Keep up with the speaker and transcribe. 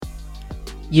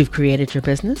You've created your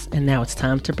business and now it's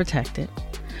time to protect it.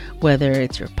 Whether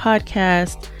it's your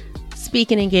podcast,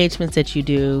 speaking engagements that you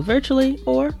do virtually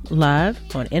or live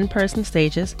on in-person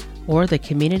stages, or the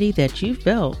community that you've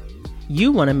built,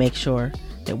 you want to make sure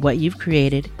that what you've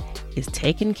created is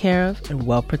taken care of and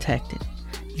well protected.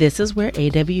 This is where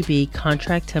AWB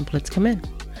contract templates come in.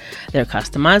 They're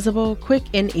customizable, quick,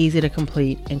 and easy to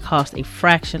complete, and cost a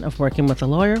fraction of working with a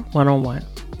lawyer one-on-one.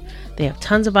 They have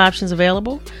tons of options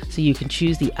available, so you can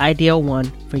choose the ideal one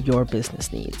for your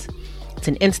business needs. It's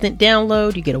an instant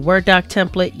download. You get a Word doc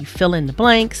template, you fill in the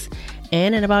blanks,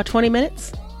 and in about 20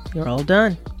 minutes, you're all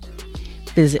done.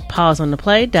 Visit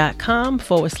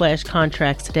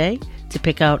pauseontheplay.com/contracts today to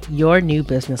pick out your new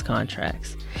business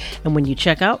contracts. And when you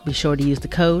check out, be sure to use the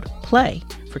code PLAY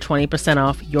for 20%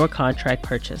 off your contract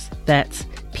purchase. That's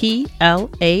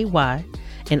PLAY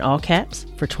in all caps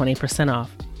for 20%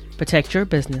 off. Protect your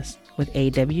business with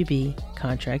AWB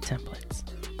contract templates.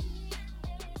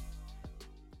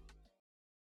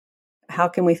 How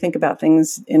can we think about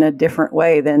things in a different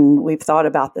way than we've thought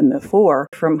about them before?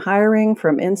 From hiring,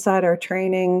 from inside our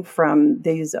training, from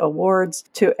these awards,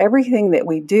 to everything that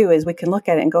we do is we can look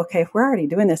at it and go, okay, if we're already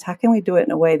doing this, how can we do it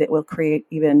in a way that will create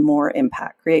even more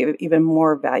impact, create even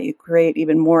more value, create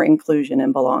even more inclusion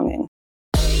and belonging?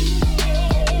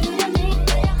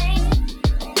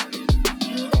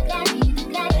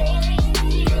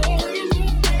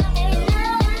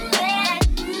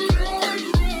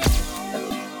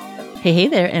 Hey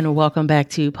there, and welcome back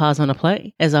to Pause on the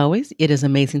Play. As always, it is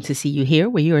amazing to see you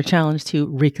here, where you are challenged to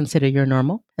reconsider your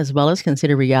normal, as well as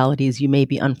consider realities you may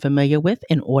be unfamiliar with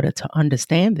in order to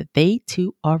understand that they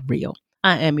too are real.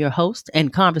 I am your host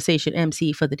and conversation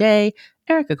MC for the day,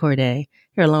 Erica Corday,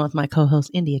 here along with my co-host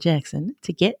India Jackson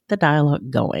to get the dialogue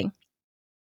going.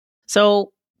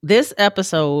 So this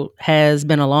episode has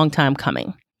been a long time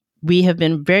coming. We have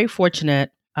been very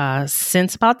fortunate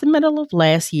since about the middle of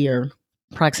last year,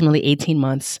 approximately 18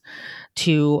 months,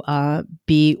 to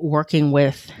be working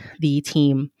with the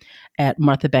team at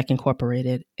Martha Beck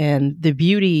Incorporated. And the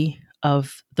beauty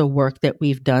of the work that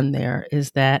we've done there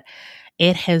is that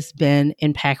it has been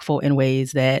impactful in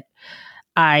ways that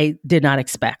I did not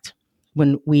expect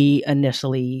when we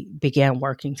initially began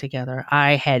working together.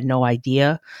 I had no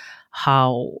idea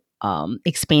how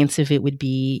expansive it would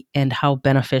be and how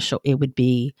beneficial it would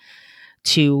be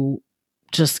to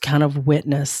just kind of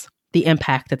witness the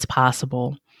impact that's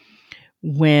possible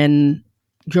when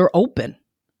you're open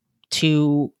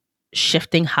to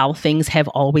shifting how things have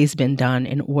always been done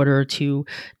in order to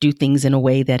do things in a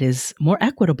way that is more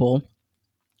equitable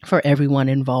for everyone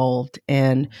involved.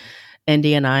 And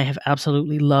Andy and I have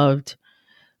absolutely loved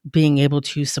being able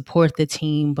to support the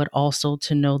team, but also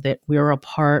to know that we're a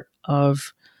part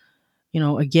of,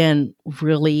 again,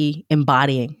 really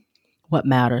embodying what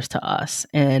matters to us.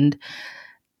 And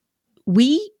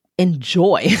we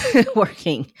enjoy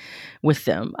working with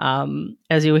them.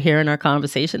 As you will hear in our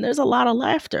conversation, there's a lot of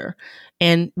laughter,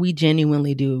 and we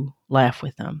genuinely do laugh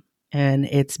with them. And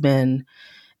it's been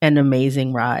an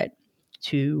amazing ride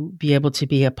to be able to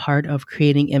be a part of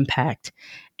creating impact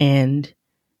and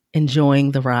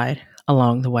enjoying the ride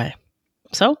along the way.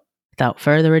 So without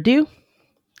further ado,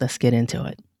 let's get into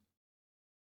it.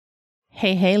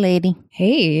 Hey, lady.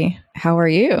 Hey, how are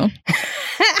you?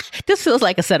 This feels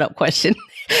like a setup question.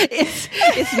 It's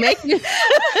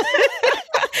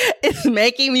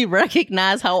making me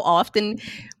recognize how often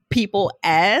people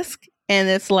ask, and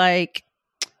it's like,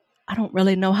 I don't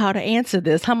really know how to answer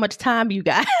this. How much time you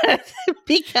got?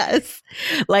 Because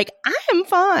I am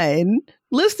fine.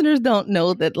 Listeners don't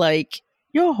know that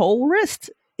your whole wrist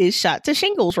is shot to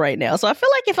shingles right now. So I feel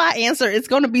like if I answer, it's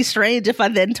going to be strange if I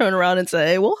then turn around and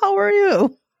say, well, how are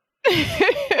you?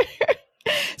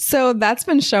 So that's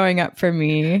been showing up for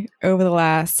me over the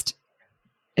last,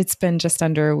 it's been just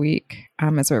under a week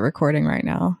as we're recording right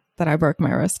now that I broke my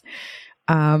wrist.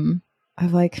 I'm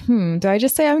like, do I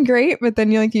just say I'm great? But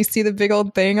then you see the big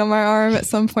old thing on my arm at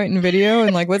some point in video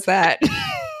and what's that?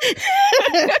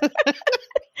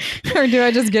 Or do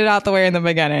I just get it out the way in the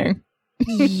beginning?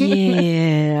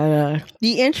 Yeah.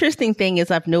 The interesting thing is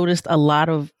I've noticed a lot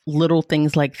of little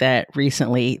things like that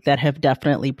recently that have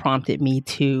definitely prompted me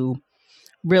to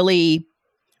really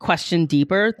question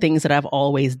deeper things that I've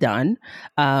always done.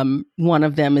 One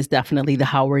of them is definitely the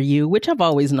how are you, which I've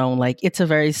always known, it's a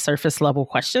very surface level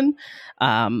question.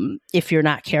 If you're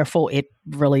not careful, it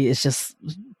really is just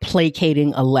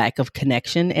placating a lack of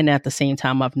connection. And at the same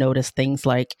time, I've noticed things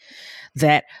like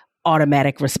that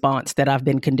automatic response that I've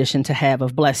been conditioned to have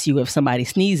of bless you if somebody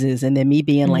sneezes, and then me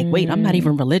being like, wait, I'm not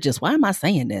even religious. Why am I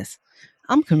saying this?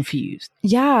 I'm confused.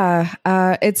 Yeah.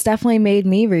 It's definitely made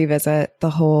me revisit the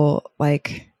whole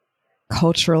like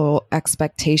cultural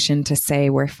expectation to say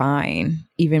we're fine,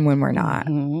 even when we're not.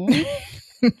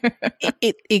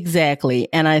 Exactly.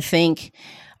 And I think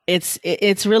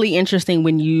it's really interesting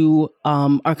when you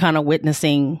are kind of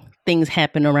witnessing things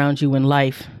happen around you in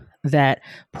life that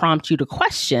prompt you to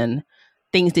question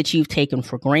things that you've taken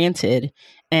for granted.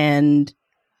 And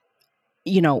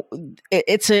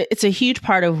it's a huge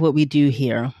part of what we do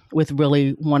here with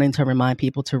really wanting to remind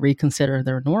people to reconsider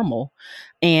their normal.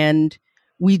 And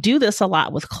we do this a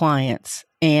lot with clients.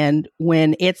 And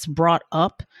when it's brought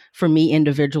up for me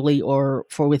individually or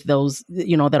with those,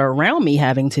 that are around me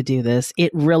having to do this,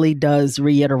 it really does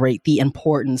reiterate the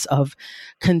importance of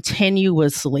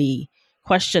continuously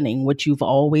questioning what you've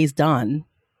always done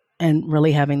and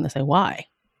really having to say why.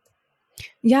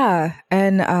 Yeah.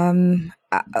 And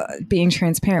being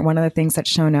transparent, one of the things that's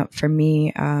shown up for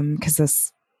me, because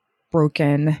this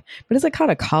broken, what is it called?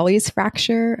 A Colles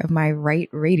fracture of my right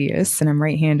radius, and I'm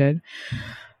right-handed,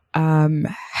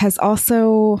 has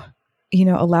also,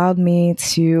 allowed me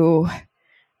to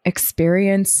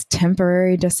experience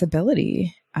temporary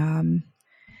disability. And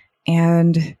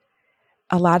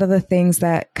a lot of the things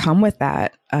that come with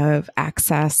that of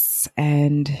access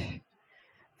and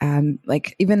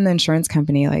like even the insurance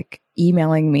company, like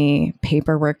emailing me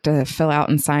paperwork to fill out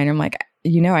and sign. I'm like,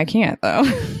 I can't though.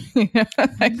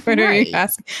 Like, what are you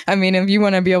asking? I mean, if you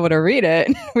want to be able to read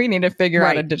it, we need to figure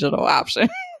out a digital option.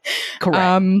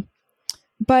 Correct.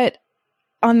 But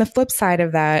on the flip side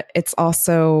of that, it's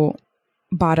also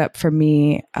brought up for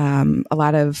me a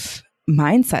lot of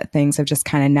mindset things of just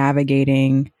kind of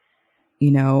navigating,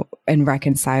 and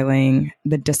reconciling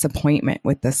the disappointment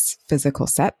with this physical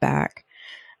setback.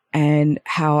 And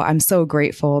how I'm so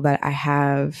grateful that I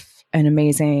have an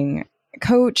amazing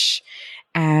coach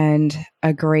and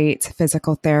a great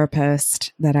physical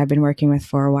therapist that I've been working with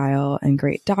for a while, and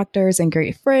great doctors and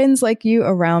great friends like you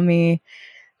around me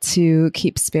to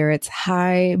keep spirits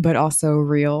high, but also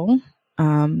real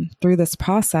through this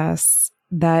process,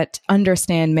 that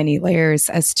understand many layers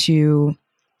as to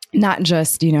not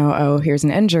just, here's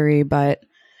an injury, but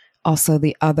also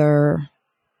the other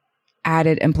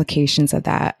added implications of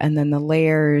that. And then the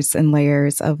layers and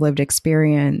layers of lived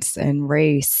experience and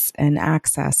race and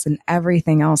access and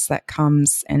everything else that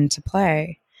comes into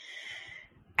play.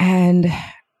 And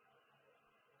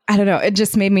I don't know, it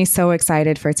just made me so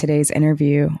excited for today's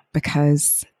interview,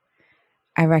 because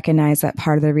I recognize that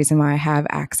part of the reason why I have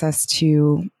access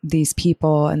to these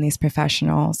people and these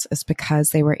professionals is because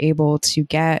they were able to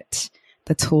get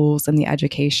the tools and the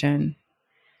education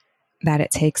that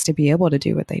it takes to be able to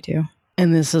do what they do.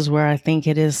 And this is where I think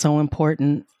it is so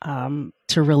important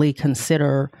to really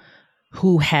consider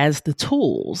who has the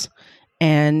tools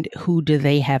and who do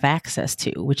they have access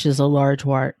to, which is a large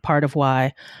part of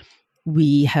why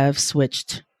we have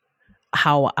switched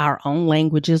how our own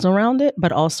language is around it,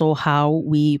 but also how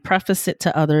we preface it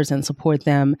to others and support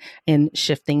them in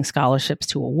shifting scholarships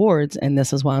to awards. And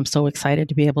this is why I'm so excited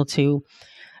to be able to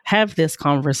have this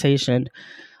conversation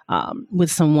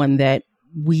with someone that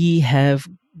we have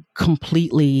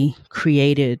completely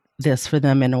created this for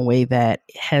them in a way that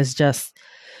has just,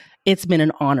 it's been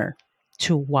an honor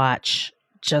to watch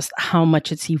just how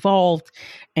much it's evolved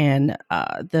and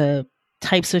the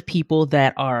types of people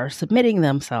that are submitting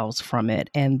themselves from it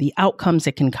and the outcomes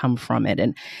that can come from it.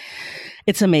 And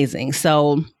it's amazing.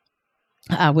 So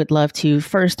I would love to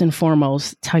first and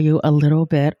foremost tell you a little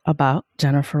bit about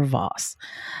Jennifer Voss.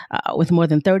 With more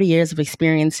than 30 years of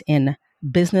experience in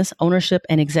business ownership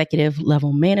and executive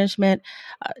level management,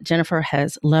 Jennifer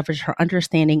has leveraged her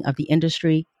understanding of the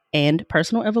industry and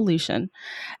personal evolution.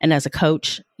 And as a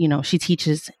coach, she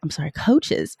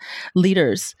coaches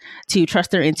leaders to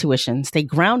trust their intuition, stay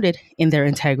grounded in their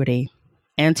integrity,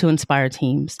 and to inspire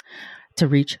teams to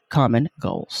reach common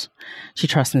goals. She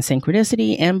trusts in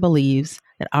synchronicity and believes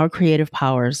that our creative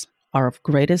powers are of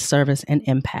greatest service and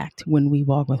impact when we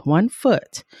walk with one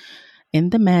foot in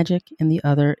the magic and the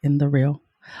other in the real,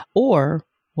 or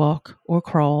walk or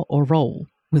crawl or roll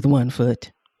with one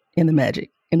foot in the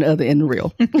magic and the other in the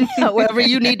real. However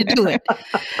you need to do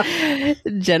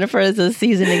it. Jennifer is a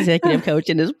seasoned executive coach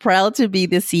and is proud to be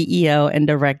the CEO and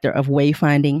director of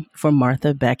Wayfinding for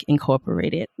Martha Beck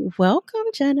Incorporated. Welcome,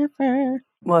 Jennifer.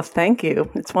 Well, thank you.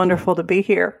 It's wonderful to be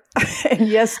here. And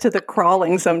yes to the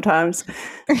crawling sometimes.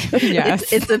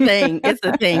 Yes. It's a thing. It's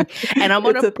a thing. And I'm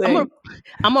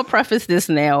gonna preface this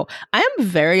now. I am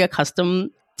very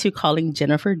accustomed to calling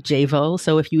Jennifer Javo.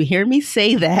 So if you hear me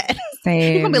say that,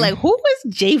 Same. You're gonna be like, who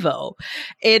is JVO?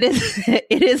 It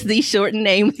is the short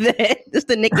name that is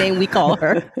the nickname we call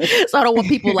her. So I don't want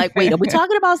people like, wait, are we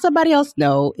talking about somebody else?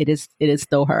 No, it is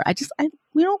still her.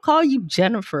 We don't call you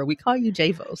Jennifer. We call you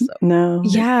JVO. So no.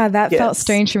 Yeah, that felt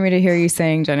strange for me to hear you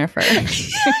saying Jennifer.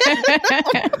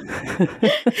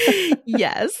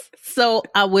 Yes. So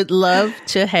I would love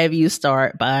to have you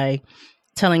start by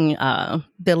telling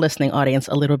the listening audience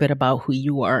a little bit about who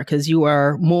you are, because you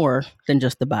are more than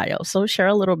just the bio. So share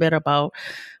a little bit about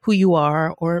who you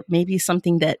are, or maybe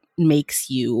something that makes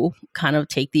you kind of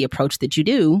take the approach that you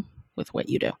do with what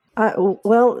you do.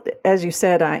 Well, as you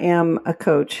said, I am a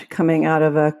coach coming out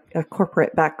of a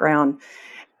corporate background.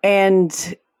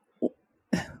 And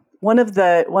one of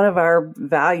our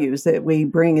values that we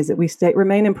bring is that we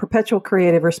remain in perpetual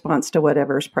creative response to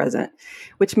whatever is present,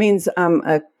 which means I'm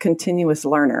a continuous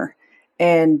learner.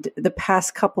 And the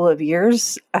past couple of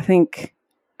years, I think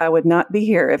I would not be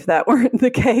here if that weren't the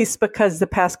case, because the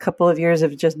past couple of years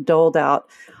have just doled out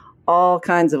all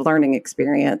kinds of learning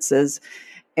experiences.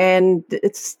 And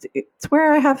it's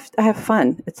where I have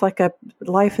fun. It's like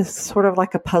life is sort of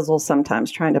like a puzzle sometimes,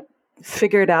 trying to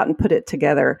figure it out and put it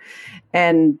together.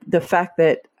 And the fact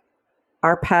that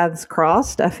our paths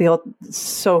crossed, I feel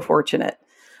so fortunate,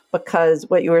 because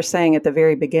what you were saying at the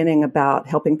very beginning about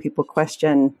helping people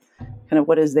question kind of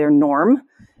what is their norm,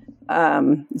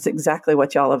 is exactly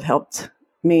what y'all have helped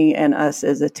me and us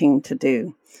as a team to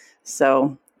do.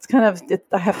 So it's kind of,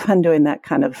 I have fun doing that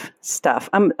kind of stuff.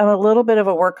 I'm a little bit of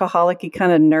a workaholic-y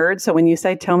kind of nerd. So when you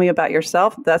say, tell me about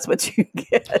yourself, that's what you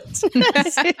get.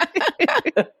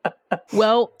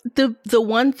 Well, the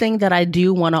one thing that I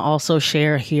do want to also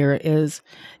share here is,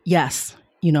 yes,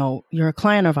 you're a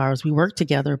client of ours. We work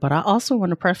together, but I also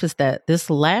want to preface that this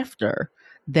laughter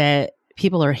that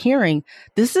people are hearing,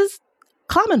 this is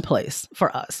commonplace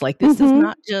for us. Like, this is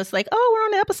not just like, oh, we're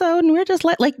on the episode and we're just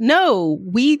like, no,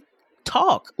 we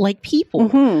talk like people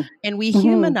and we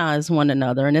humanize one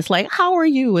another. And it's like, how are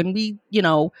you? And we,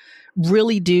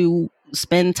 really do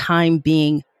spend time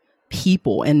being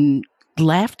people, and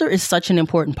laughter is such an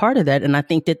important part of that. And I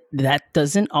think that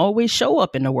doesn't always show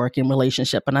up in a working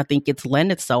relationship. And I think it's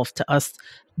lent itself to us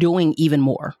doing even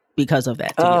more because of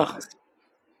that, to be honest.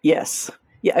 Yes.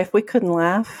 Yeah. If we couldn't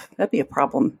laugh, that'd be a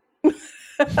problem.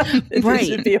 It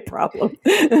should be a problem.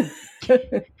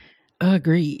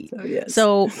 Agreed. So, yes.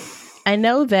 So I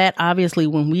know that obviously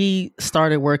when we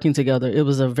started working together, it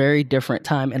was a very different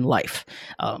time in life.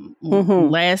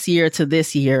 Last year to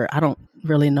this year, I don't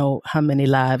really know how many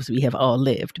lives we have all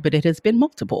lived, but it has been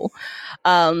multiple.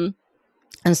 And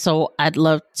so I'd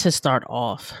love to start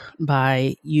off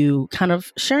by you kind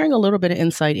of sharing a little bit of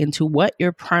insight into what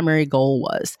your primary goal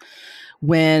was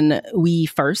when we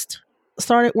first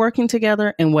started working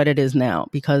together and what it is now,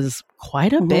 because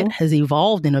quite a bit has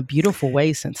evolved in a beautiful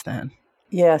way since then.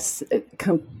 Yes,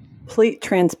 complete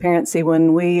transparency.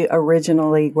 When we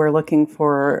originally were looking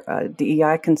for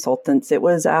DEI consultants, it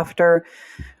was after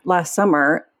last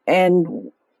summer,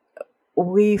 and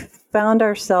we found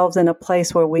ourselves in a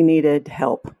place where we needed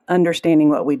help understanding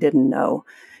what we didn't know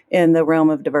in the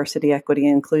realm of diversity, equity,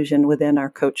 and inclusion within our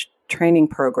coach training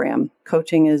program.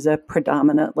 Coaching is a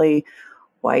predominantly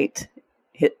white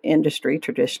industry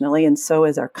traditionally, and so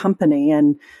is our company.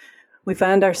 And we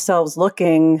found ourselves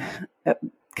looking at,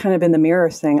 kind of in the mirror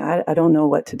saying, I don't know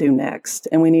what to do next.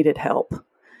 And we needed help.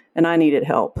 And I needed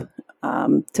help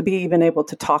to be even able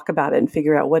to talk about it and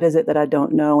figure out what is it that I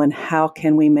don't know and how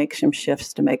can we make some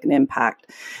shifts to make an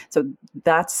impact. So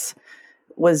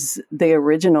was the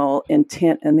original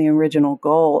intent and the original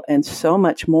goal, and so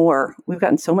much more. We've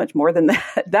gotten so much more than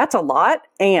that. That's a lot.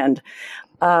 And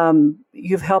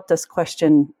you've helped us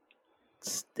question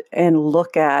and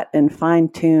look at and fine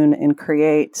tune and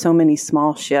create so many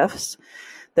small shifts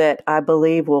that I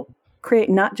believe will create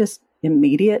not just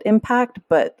immediate impact,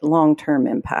 but long-term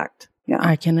impact. Yeah,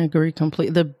 I can agree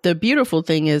completely. The beautiful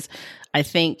thing is, I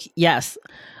think, yes,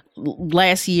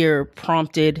 last year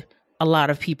prompted a lot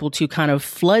of people to kind of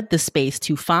flood the space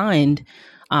to find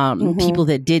people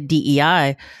that did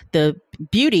DEI. The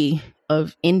beauty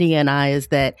of India and I is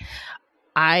that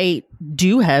I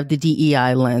do have the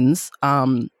DEI lens.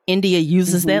 India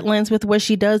uses that lens with what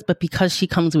she does, but because she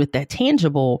comes with that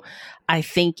tangible, I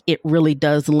think it really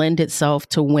does lend itself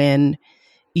to when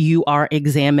you are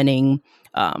examining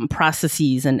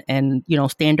processes and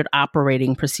standard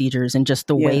operating procedures and just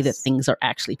the way that things are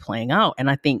actually playing out. And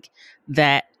I think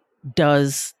that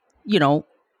does,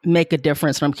 make a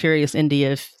difference. And I'm curious,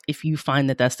 India, if you find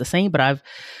that that's the same, but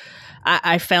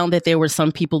I found that there were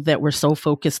some people that were so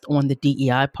focused on the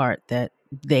DEI part that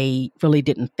they really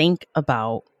didn't think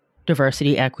about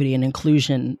diversity, equity, and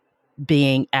inclusion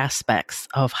being aspects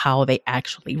of how they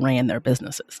actually ran their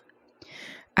businesses.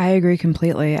 I agree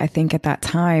completely. I think at that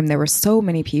time, there were so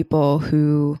many people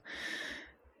who,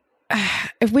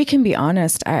 if we can be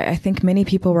honest, I think many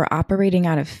people were operating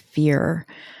out of fear.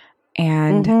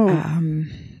 And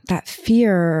that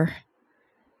fear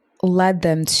led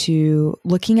them to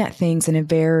looking at things in a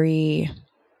very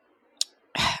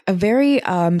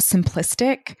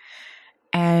simplistic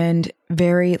and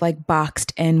very like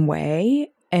boxed in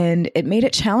way. And it made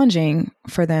it challenging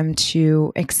for them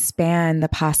to expand the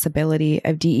possibility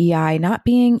of DEI not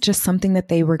being just something that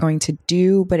they were going to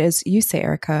do, but as you say,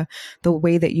 Erica, the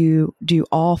way that you do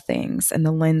all things and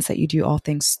the lens that you do all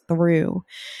things through.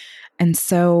 And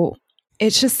so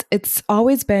it's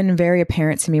always been very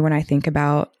apparent to me when I think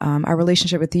about our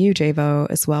relationship with you, Javo,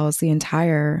 as well as the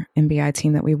entire MBI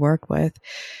team that we work with,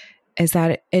 is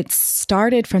that it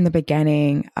started from the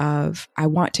beginning of, I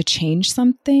want to change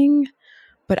something,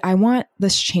 but I want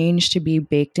this change to be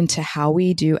baked into how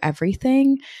we do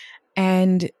everything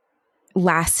and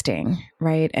lasting,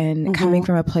 right? And coming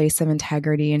from a place of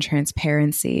integrity and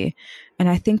transparency. And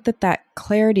I think that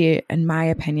clarity, in my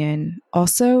opinion,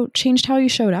 also changed how you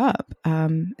showed up.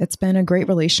 It's been a great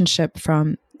relationship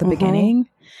from the beginning.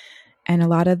 And a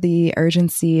lot of the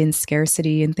urgency and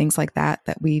scarcity and things like that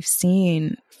we've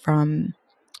seen from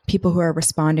people who are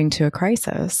responding to a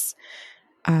crisis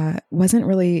wasn't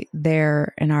really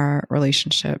there in our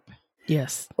relationship.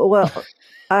 Yes. Well,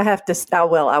 I have to, I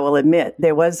will admit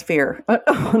there was fear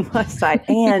on my side.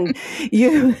 And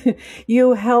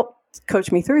you helped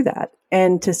coach me through that.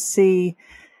 And to see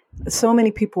so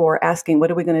many people were asking,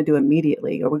 what are we going to do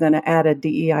immediately? Are we going to add a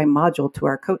DEI module to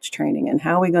our coach training? And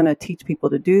how are we going to teach people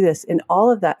to do this? And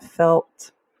all of that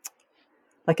felt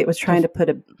like it was trying to put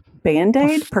a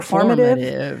Band-Aid,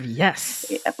 performative.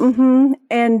 Yes.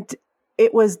 And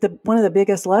it was one of the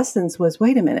biggest lessons was,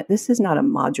 wait a minute, this is not a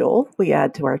module we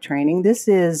add to our training. This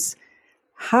is,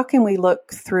 how can we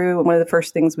look through, one of the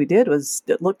first things we did was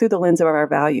look through the lens of our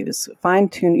values, fine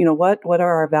tune, what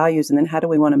are our values? And then how do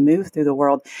we want to move through the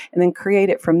world? And then create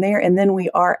it from there. And then we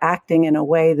are acting in a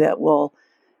way that will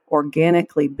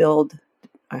organically build,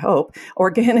 I hope,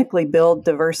 organically build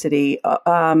diversity,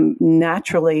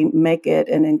 naturally make it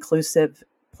an inclusive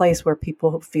place where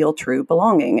people feel true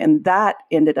belonging. And that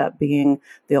ended up being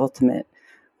the ultimate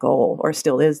goal, or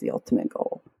still is the ultimate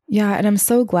goal. Yeah. And I'm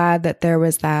so glad that there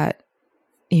was that,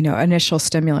 initial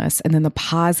stimulus and then the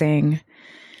pausing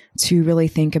to really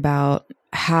think about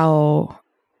how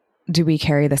do we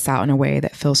carry this out in a way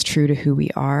that feels true to who we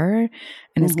are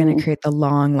and is going to create the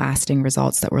long lasting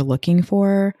results that we're looking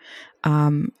for.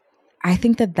 I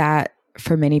think that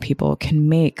for many people can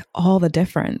make all the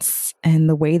difference in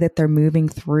the way that they're moving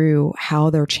through how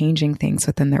they're changing things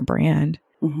within their brand.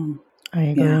 I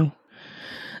agree. Yeah.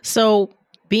 So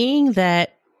being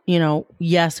that,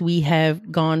 yes, we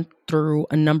have gone through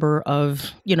a number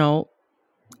of,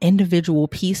 individual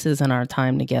pieces in our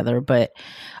time together, but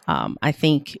I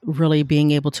think really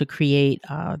being able to create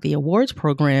the awards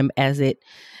program as it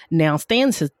now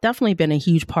stands has definitely been a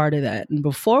huge part of that. And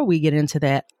before we get into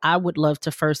that, I would love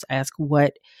to first ask,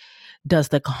 what does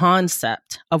the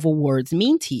concept of awards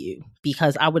mean to you?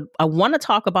 Because I want to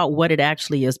talk about what it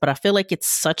actually is, but I feel like it's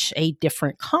such a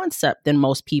different concept than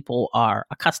most people are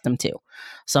accustomed to.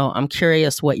 So I'm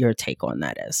curious what your take on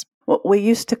that is. Well, we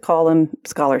used to call them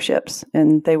scholarships,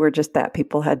 and they were just that.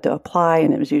 People had to apply,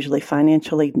 and it was usually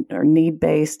financially or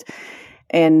need-based.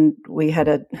 And we had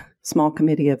a small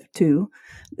committee of 2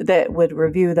 that would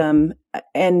review them.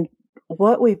 And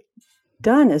what we've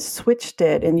done is switched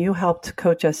it, and you helped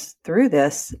coach us through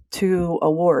this, to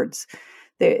awards.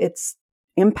 It's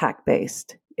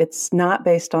impact-based. It's not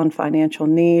based on financial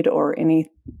need or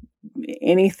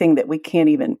anything that we can't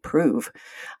even prove.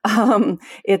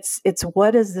 It's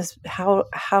what is this? How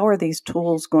are these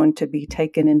tools going to be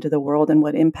taken into the world, and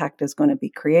what impact is going to be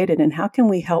created, and how can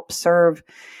we help serve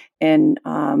and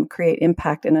create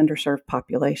impact in underserved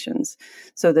populations?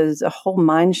 So there's a whole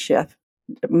mindset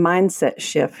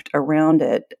shift around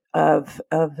it of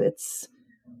its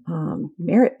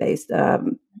merit-based.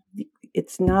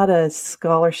 It's not a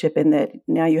scholarship in that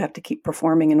now you have to keep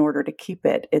performing in order to keep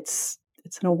it. It's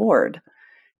an award.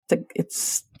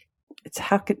 Let's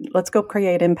go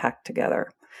create impact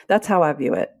together. That's how I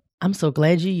view it. I'm so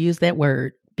glad you used that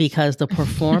word, because the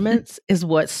performance is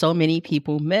what so many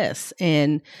people miss.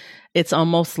 And it's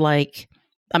almost like,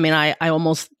 I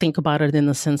almost think about it in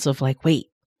the sense of like, wait,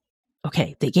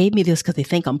 okay, they gave me this because they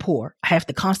think I'm poor. I have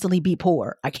to constantly be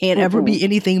poor. I can't ever be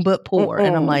anything but poor.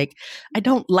 And I'm like, I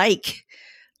don't like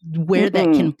where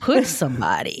that can put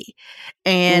somebody.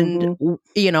 And,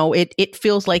 it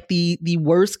feels like the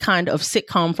worst kind of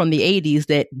sitcom from the 80s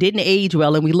that didn't age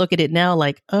well. And we look at it now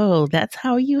like, oh, that's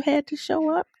how you had to show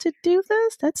up to do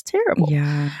this? That's terrible.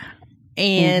 Yeah.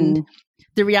 And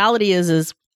the reality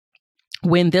is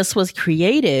when this was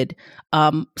created,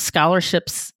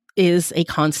 scholarships is a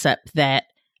concept that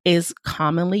is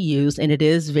commonly used, and it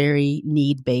is very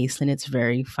need-based and it's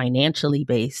very financially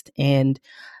based. And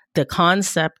the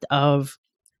concept of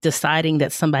deciding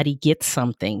that somebody gets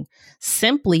something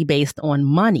simply based on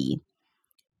money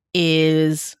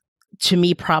is, to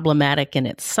me, problematic in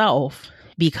itself,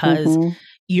 because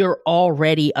you're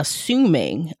already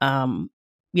assuming,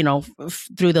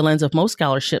 through the lens of most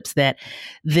scholarships, that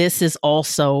this is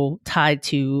also tied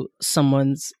to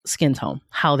someone's skin tone,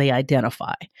 how they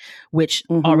identify, which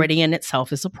already in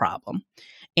itself is a problem.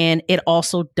 And it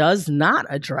also does not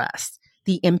address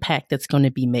the impact that's going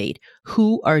to be made.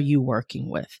 Who are you working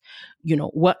with?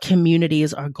 What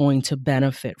communities are going to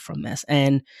benefit from this?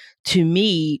 And to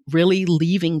me, really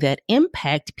leaving that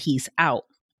impact piece out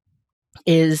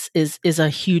is a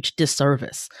huge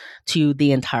disservice to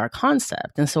the entire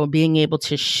concept. And so being able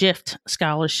to shift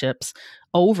scholarships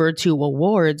over to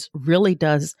awards really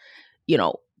does,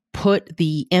 put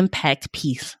the impact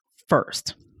piece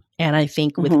first. And I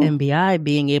think with MBI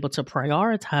being able to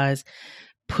prioritize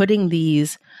putting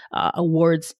these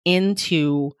awards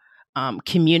into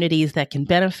communities that can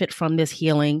benefit from this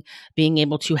healing, being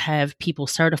able to have people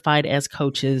certified as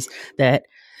coaches that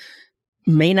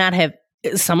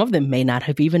some of them may not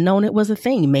have even known it was a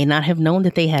thing, may not have known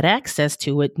that they had access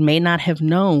to it, may not have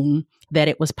known that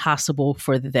it was possible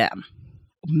for them,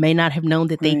 may not have known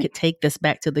that they could take this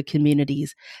back to the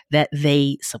communities that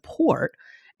they support,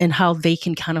 and how they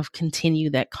can kind of continue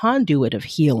that conduit of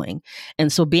healing.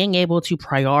 And so being able to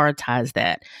prioritize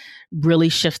that, really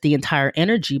shift the entire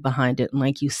energy behind it. And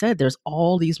like you said, there's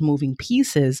all these moving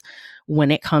pieces when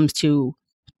it comes to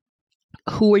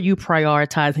who are you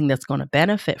prioritizing that's going to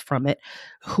benefit from it?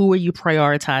 Who are you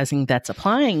prioritizing that's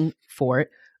applying for it?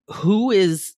 Who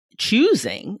is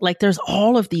choosing? Like, there's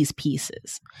all of these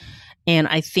pieces. And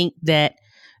I think that,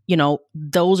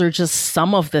 those are just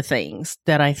some of the things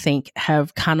that I think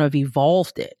have kind of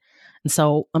evolved it. And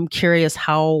so I'm curious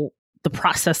how the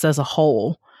process as a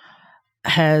whole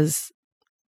has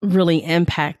really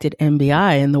impacted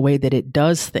MBI in the way that it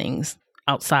does things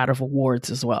outside of awards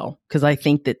as well. Because I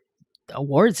think that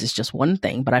awards is just one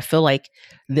thing, but I feel like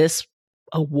this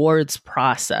awards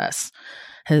process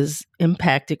has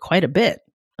impacted quite a bit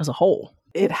as a whole.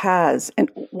 It has. And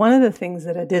one of the things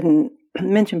that I didn't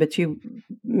mention, but you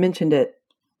mentioned it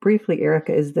briefly,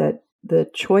 Erica, is that the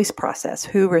choice process,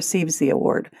 who receives the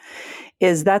award,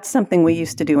 that's something we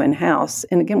used to do in-house.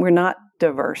 And again, we're not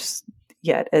diverse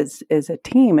yet as a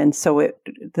team. And so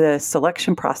the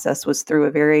selection process was through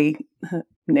a very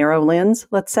narrow lens,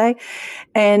 let's say.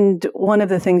 And one of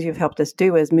the things you've helped us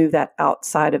do is move that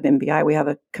outside of MBI. We have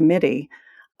a committee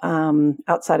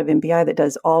outside of MBI that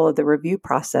does all of the review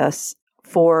process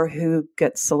for who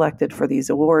gets selected for these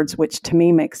awards, which to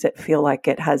me makes it feel like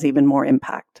it has even more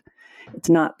impact. It's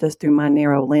not just through my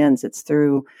narrow lens, it's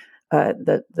through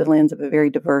the lens of a very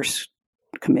diverse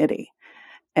committee.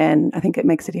 And I think it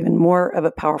makes it even more of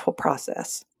a powerful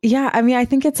process. Yeah, I mean, I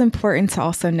think it's important to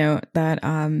also note that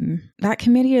that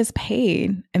committee is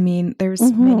paid. I mean,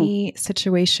 there's many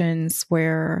situations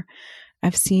where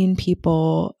I've seen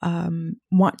people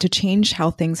want to change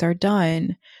how things are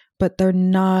done, but they're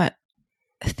not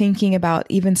thinking about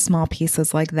even small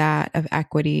pieces like that of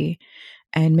equity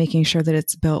and making sure that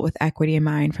it's built with equity in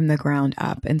mind from the ground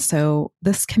up. And so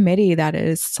this committee that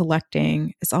is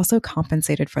selecting is also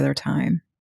compensated for their time.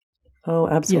 Oh,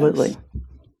 absolutely.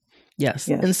 Yes.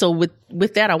 And so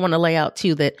with that, I want to lay out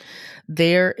too that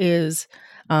there is,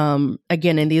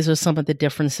 again, and these are some of the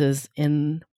differences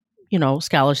in,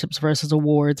 scholarships versus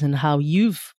awards and how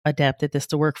you've adapted this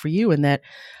to work for you. And that,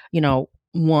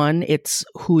 one, it's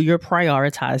who you're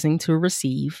prioritizing to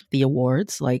receive the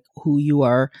awards, like who you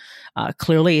are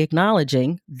clearly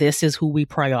acknowledging. This is who we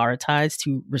prioritize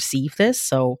to receive this.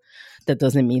 So that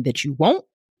doesn't mean that you won't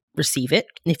receive it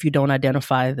if you don't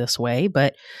identify this way,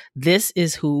 but this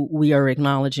is who we are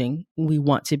acknowledging we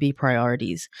want to be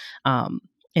priorities.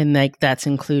 And that's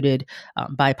included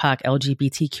BIPOC,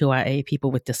 LGBTQIA,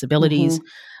 people with disabilities.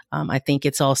 I think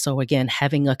it's also, again,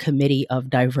 having a committee of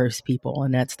diverse people,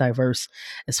 and that's diverse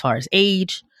as far as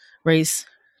age, race,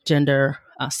 gender,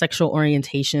 sexual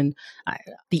orientation,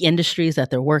 the industries that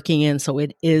they're working in. So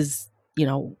it is,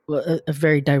 a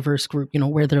very diverse group,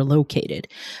 where they're located.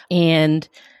 And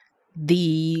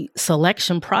the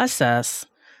selection process,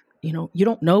 you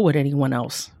don't know what anyone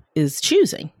else is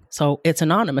choosing. So it's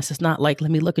anonymous. It's not like,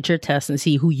 let me look at your test and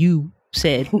see who you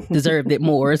said deserved it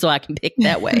more so I can pick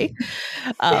that way.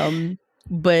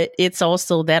 But it's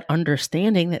also that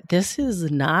understanding that this is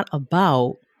not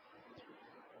about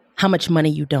how much money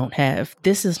you don't have.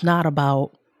 This is not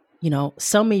about,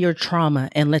 sell me your trauma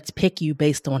and let's pick you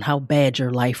based on how bad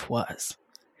your life was.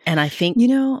 And I think,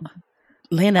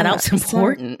 laying that out is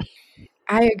important.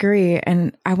 I agree.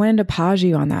 And I wanted to pause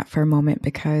you on that for a moment,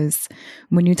 because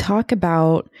when you talk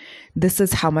about this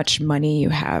is how much money you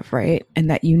have, right? And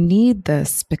that you need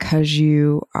this because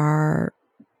you are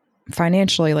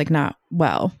financially not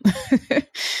well,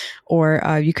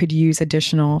 or you could use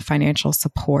additional financial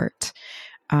support.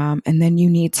 And then you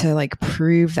need to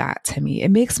prove that to me.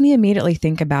 It makes me immediately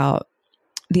think about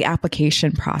the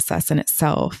application process in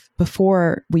itself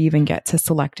before we even get to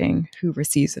selecting who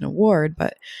receives an award,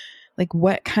 but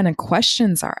what kind of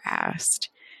questions are asked.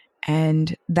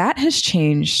 And that has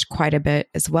changed quite a bit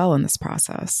as well in this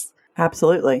process.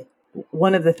 Absolutely.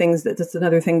 One of the things that's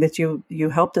another thing that you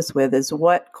helped us with is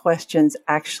what questions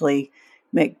actually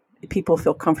make people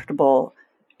feel comfortable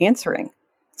answering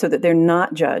so that they're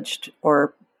not judged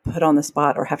or put on the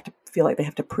spot or have to feel like they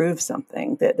have to prove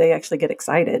something, that they actually get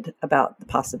excited about the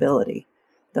possibility.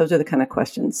 Those are the kind of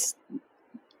questions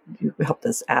you helped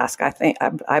us ask,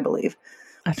 I believe.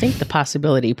 I think the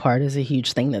possibility part is a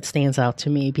huge thing that stands out to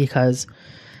me, because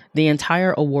the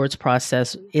entire awards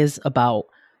process is about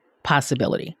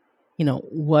possibility.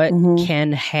 What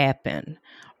can happen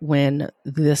when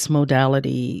this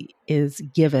modality is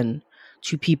given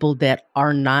to people that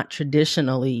are not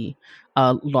traditionally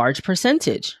a large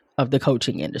percentage of the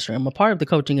coaching industry. I'm a part of the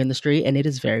coaching industry, and it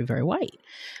is very, very white.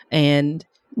 And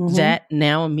that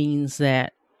now means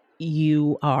that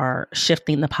you are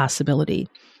shifting the possibility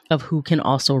of who can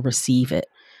also receive it.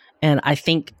 And I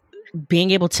think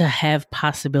being able to have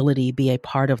possibility be a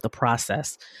part of the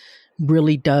process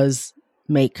really does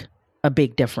make a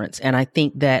big difference. And I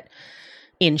think that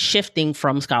in shifting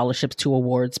from scholarships to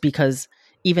awards, because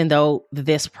even though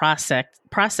this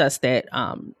process that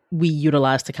we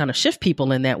utilize to kind of shift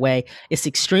people in that way is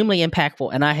extremely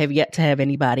impactful, and I have yet to have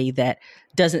anybody that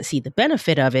doesn't see the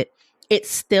benefit of it,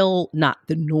 it's still not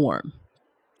the norm.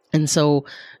 And so,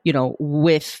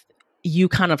 with you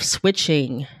kind of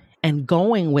switching and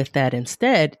going with that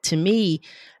instead, to me,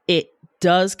 it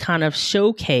does kind of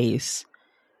showcase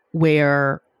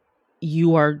where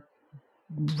you are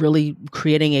really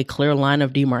creating a clear line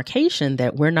of demarcation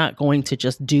that we're not going to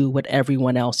just do what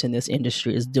everyone else in this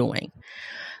industry is doing.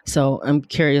 So I'm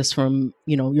curious from,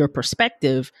 your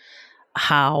perspective,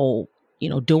 how,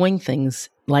 doing things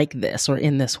like this or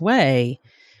in this way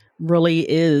really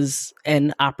is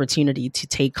an opportunity to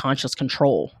take conscious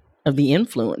control of the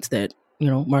influence that,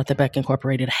 Martha Beck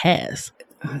Incorporated has.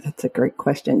 Oh, that's a great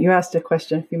question. You asked a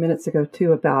question a few minutes ago,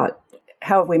 too, about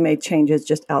how have we made changes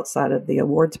just outside of the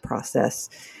awards process.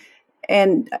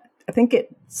 And I think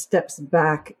it steps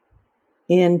back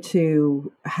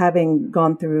into having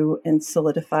gone through and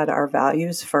solidified our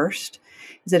values first,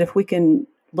 is that if we can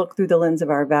look through the lens of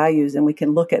our values and we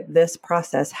can look at this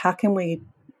process, how can we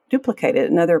duplicate it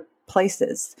in other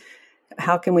places?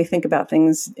 How can we think about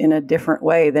things in a different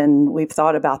way than we've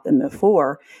thought about them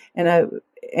before? And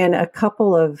a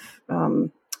couple of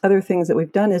other things that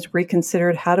we've done is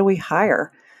reconsidered, how do we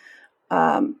hire?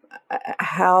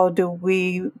 How do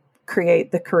we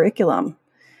create the curriculum?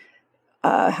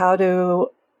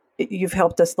 You've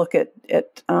helped us look at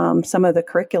some of the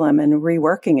curriculum and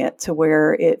reworking it to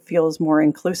where it feels more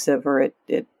inclusive, or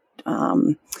it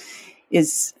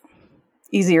is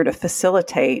easier to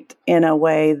facilitate in a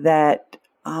way that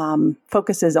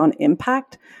focuses on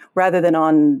impact rather than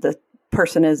on the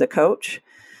person as a coach,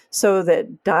 so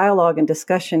that dialogue and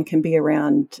discussion can be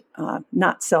around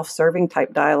not self-serving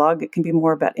type dialogue. It can be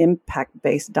more about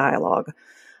impact-based dialogue.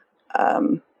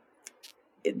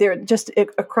 They're just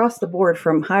across the board,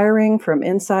 from hiring, from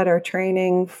inside our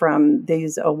training, from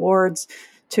these awards,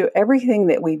 to everything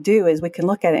that we do, is we can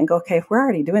look at it and go, okay, if we're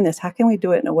already doing this, how can we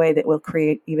do it in a way that will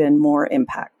create even more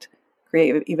impact,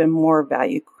 create even more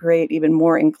value, create even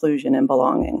more inclusion and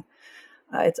belonging?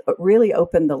 It's really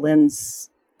opened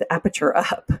the aperture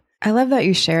up. I love that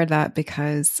you shared that,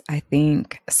 because I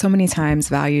think so many times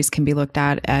values can be looked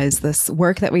at as this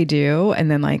work that we do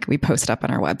and then we post up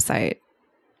on our website,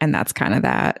 and that's kind of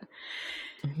that.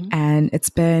 Mm-hmm. And it's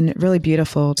been really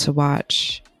beautiful to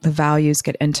watch the values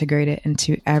get integrated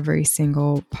into every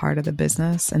single part of the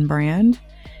business and brand.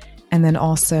 And then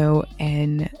also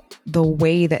in the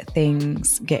way that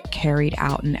things get carried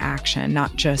out in action,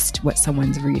 not just what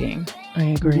someone's reading. I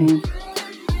agree. Mm-hmm.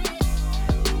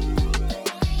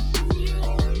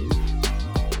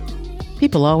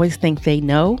 People always think they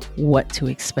know what to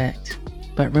expect,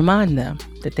 but remind them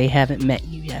that they haven't met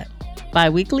you yet.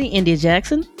 Bi-weekly, India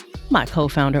Jackson, my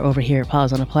co-founder over here at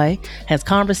Pause on the Play, has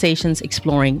conversations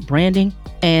exploring branding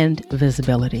and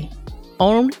visibility.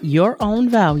 Own your own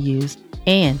values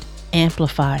and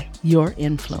amplify your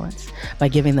influence by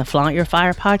giving the Flaunt Your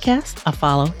Fire podcast a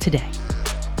follow today.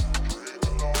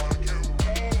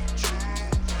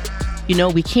 You know,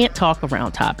 we can't talk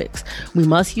around topics. We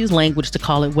must use language to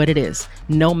call it what it is,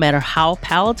 no matter how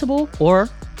palatable or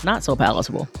not so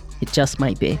palatable it just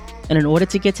might be. And in order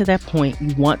to get to that point,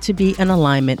 you want to be in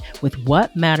alignment with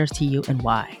what matters to you and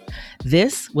why.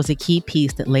 This was a key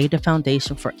piece that laid the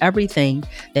foundation for everything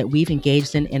that we've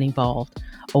engaged in and evolved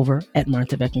over at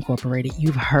Martha Beck Incorporated.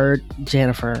 You've heard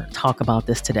Jennifer talk about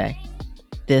this today.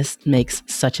 This makes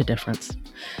such a difference.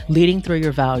 Leading through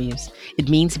your values. It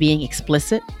means being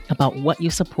explicit about what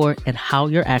you support and how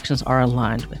your actions are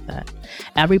aligned with that.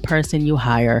 Every person you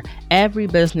hire, every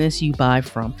business you buy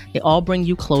from, they all bring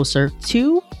you closer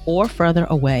to or further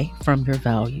away from your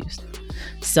values.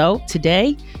 So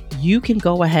today, you can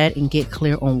go ahead and get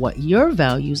clear on what your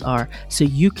values are so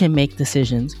you can make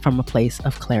decisions from a place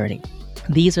of clarity.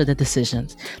 These are the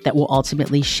decisions that will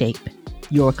ultimately shape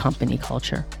your company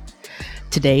culture.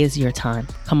 Today is your time.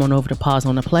 Come on over to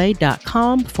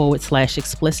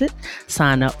pauseontheplay.com/explicit.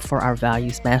 Sign up for our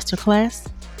Values Masterclass,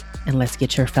 and let's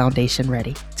get your foundation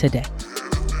ready today.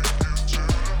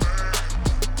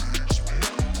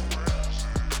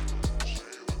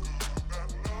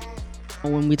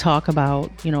 When we talk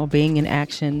about, being in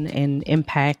action and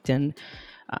impact and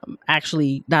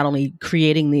actually not only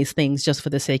creating these things just for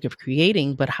the sake of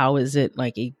creating, but how is it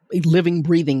like a living,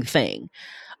 breathing thing?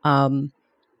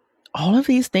 All of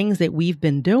these things that we've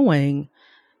been doing,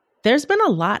 there's been a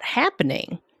lot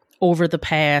happening over the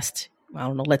past,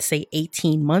 let's say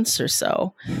 18 months or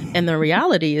so. And the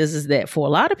reality is that for a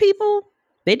lot of people,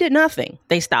 they did nothing.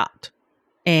 They stopped.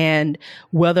 And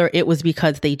whether it was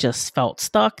because they just felt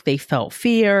stuck, they felt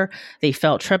fear, they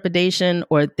felt trepidation,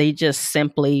 or they just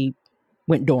simply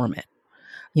went dormant.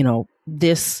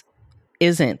 This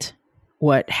isn't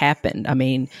what happened. I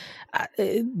mean,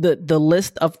 the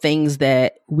list of things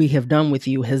that we have done with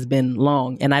you has been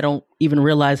long, and I don't even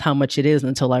realize how much it is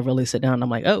until I really sit down and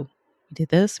I'm like, oh, we did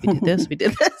this, we did this, we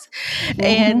did this.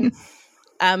 And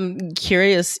I'm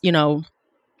curious,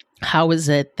 how is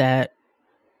it that,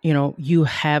 you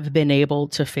have been able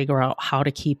to figure out how to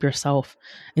keep yourself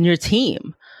and your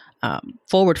team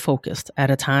forward focused at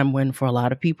a time when for a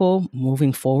lot of people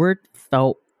moving forward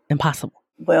felt impossible?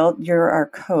 Well, you're our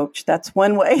coach. That's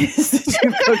one way is that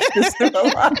you coached us through a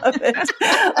lot of it.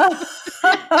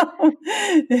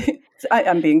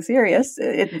 I'm being serious.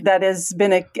 That has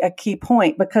been a key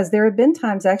point, because there have been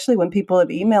times actually when people have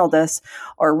emailed us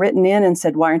or written in and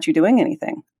said, why aren't you doing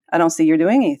anything? I don't see you're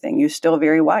doing anything. You're still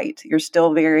very white. You're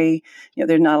still very,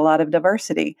 there's not a lot of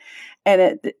diversity.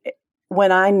 And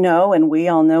when I know, and we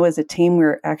all know as a team,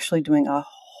 we're actually doing a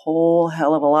whole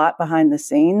hell of a lot behind the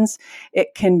scenes,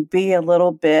 it can be a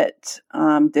little bit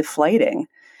deflating,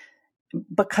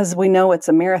 because we know it's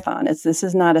a marathon. This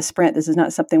is not a sprint. This is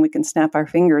not something we can snap our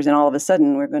fingers and all of a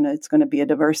sudden it's going to be a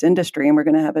diverse industry and we're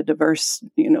going to have a diverse,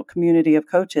 community of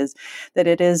coaches. That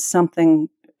it is something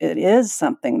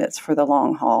that's for the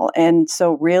long haul. And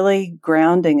so really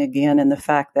grounding again in the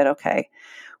fact that, okay,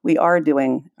 we are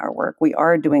doing our work, we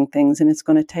are doing things, and it's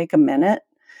going to take a minute.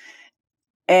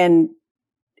 And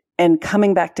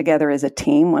coming back together as a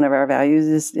team. One of our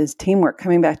values is teamwork,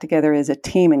 coming back together as a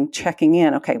team and checking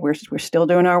in. Okay, we're still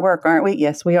doing our work, aren't we?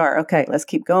 Yes, we are. Okay, let's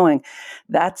keep going.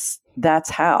 That's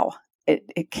how.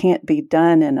 It can't be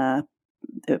done in a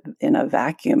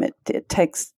vacuum. It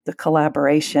takes the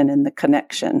collaboration and the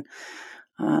connection,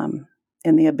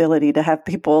 and the ability to have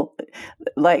people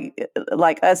like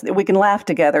us that we can laugh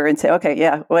together and say, okay,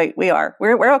 yeah, wait,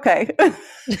 we're okay.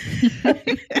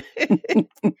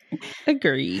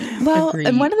 Agreed. Well, Agreed.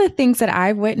 And one of the things that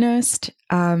I've witnessed,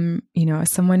 as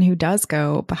someone who does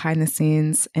go behind the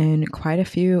scenes in quite a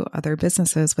few other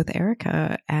businesses with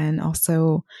Erica, and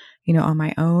also, on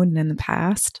my own and in the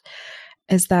past,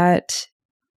 is that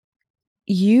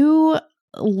you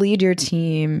lead your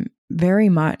team very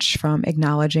much from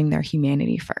acknowledging their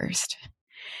humanity first.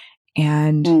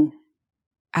 And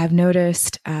I've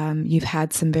noticed you've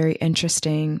had some very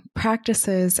interesting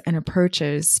practices and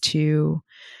approaches to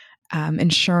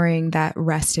ensuring that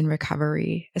rest and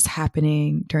recovery is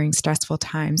happening during stressful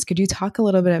times. Could you talk a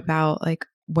little bit about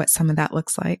what some of that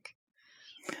looks like?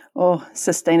 Oh,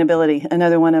 sustainability.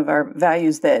 Another one of our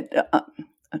values that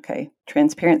Okay,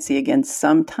 transparency again.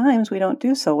 Sometimes we don't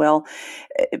do so well,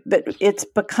 but it's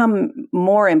become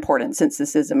more important since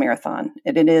this is a marathon.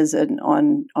 It is an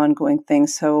ongoing thing.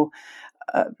 So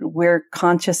we're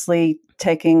consciously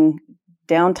taking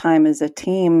downtime as a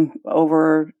team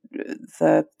over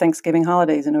the Thanksgiving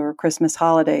holidays and over Christmas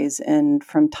holidays and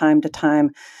from time to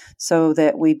time, so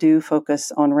that we do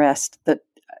focus on rest. That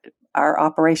our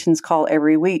operations call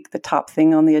every week, the top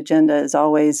thing on the agenda is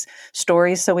always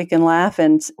stories so we can laugh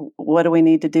and what do we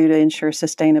need to do to ensure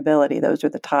sustainability. Those are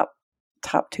the top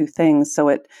two things. So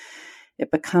it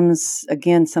becomes,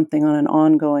 again, something on an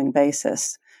ongoing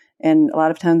basis. And a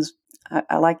lot of times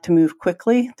I like to move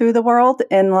quickly through the world.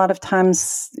 And a lot of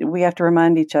times we have to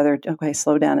remind each other, okay,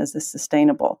 slow down. Is this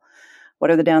sustainable? What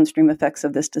are the downstream effects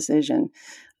of this decision?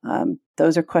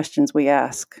 Those are questions we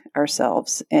ask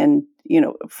ourselves. And,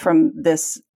 from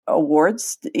this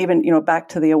awards, even, back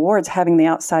to the awards, having the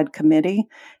outside committee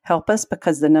help us,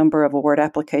 because the number of award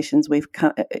applications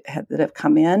that have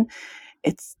come in,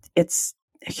 it's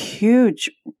huge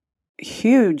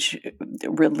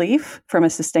relief from a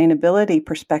sustainability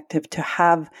perspective to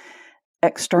have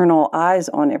external eyes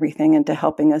on everything and to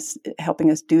helping us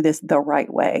do this the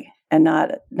right way, and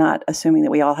not assuming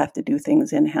that we all have to do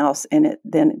things in-house and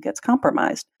then it gets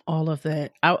compromised. All of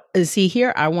that. See,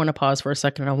 here, I want to pause for a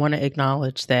second. I want to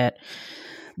acknowledge that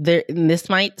this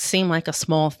might seem like a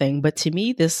small thing, but to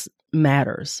me, this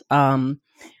matters.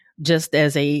 Just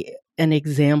as an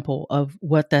example of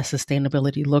what that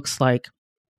sustainability looks like,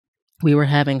 we were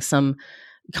having some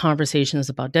conversations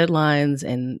about deadlines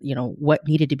and, what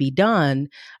needed to be done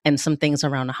and some things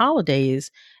around the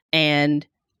holidays. And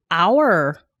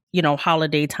our,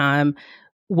 holiday time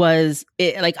was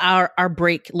like our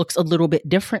break looks a little bit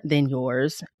different than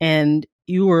yours. And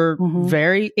you were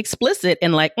very explicit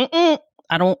and like, I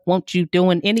don't want you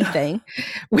doing anything.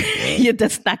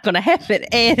 That's not going to happen.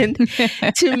 And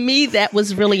to me, that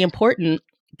was really important,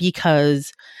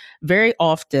 because very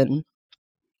often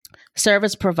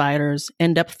service providers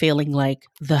end up feeling like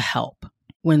the help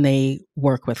when they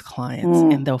work with clients,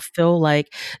 and they'll feel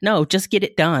like, no, just get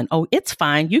it done. Oh, it's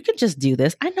fine. You can just do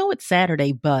this. I know it's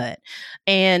Saturday,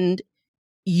 and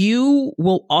you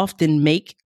will often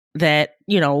make that,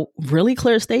 really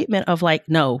clear statement of like,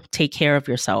 no, take care of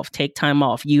yourself, take time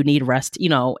off. You need rest,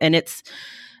 and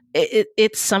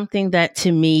it's something that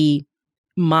to me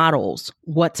models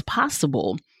what's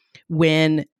possible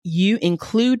when you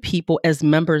include people as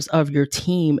members of your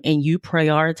team and you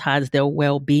prioritize their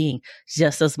well-being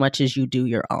just as much as you do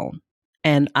your own.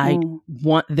 And I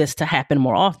want this to happen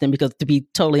more often, because to be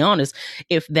totally honest,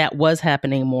 if that was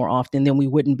happening more often, then we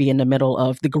wouldn't be in the middle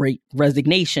of the great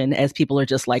resignation as people are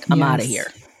just like, I'm out of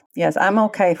here. Yes, I'm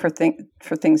okay for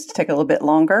things to take a little bit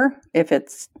longer if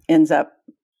it ends up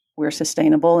we're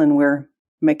sustainable and we're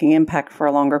making impact for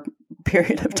a longer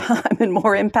period of time and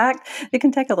more impact. It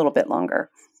can take a little bit longer.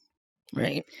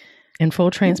 Right. In full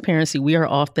transparency, we are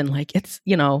often like, it's,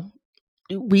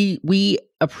 we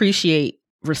appreciate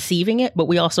receiving it, but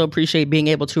we also appreciate being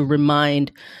able to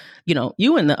remind,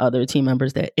 you and the other team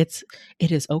members that it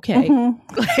is okay.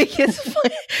 Like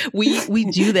we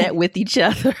do that with each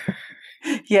other.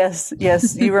 Yes.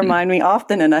 You remind me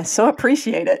often, and I so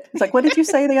appreciate it. It's like, what did you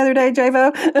say the other day,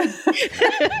 Javo?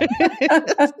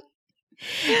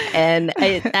 And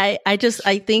I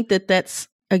think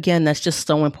that's just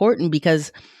so important,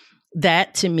 because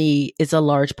that to me is a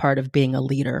large part of being a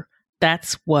leader.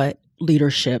 That's what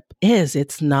leadership is.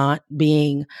 It's not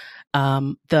being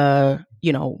the,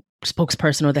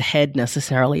 spokesperson or the head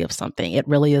necessarily of something. It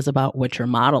really is about what you're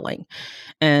modeling.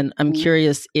 And I'm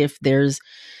curious if there's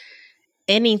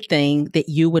anything that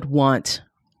you would want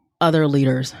other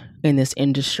leaders in this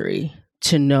industry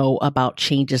to know about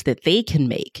changes that they can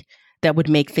make that would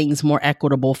make things more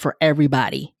equitable for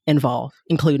everybody involved,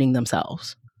 including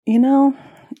themselves. I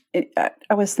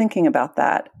was thinking about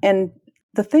that. And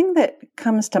the thing that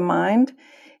comes to mind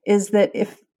is that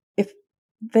if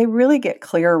they really get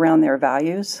clear around their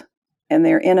values, and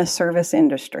they're in a service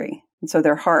industry, and so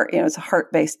their heart, it's a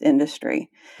heart-based industry,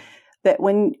 that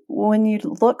when you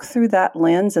look through that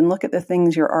lens and look at the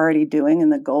things you're already doing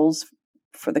and the goals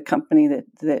for the company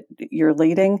that you're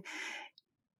leading,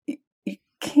 you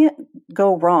can't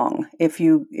go wrong if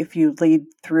you lead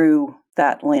through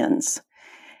that lens.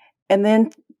 And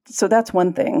then, so that's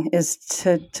one thing, is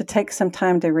to take some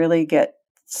time to really get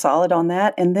solid on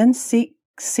that, and then seek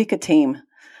a team.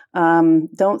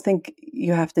 Don't think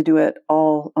you have to do it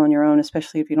all on your own,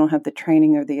 especially if you don't have the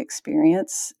training or the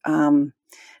experience.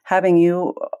 Having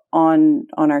you on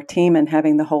our team and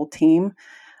having the whole team,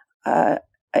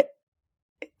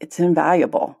 it's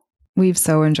invaluable. We've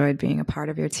so enjoyed being a part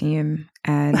of your team,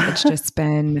 and it's just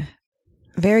been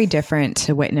very different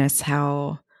to witness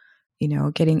how,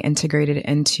 getting integrated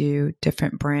into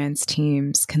different brands'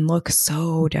 teams can look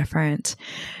so different.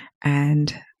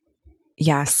 And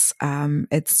yes,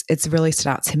 it's really stood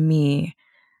out to me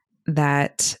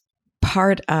that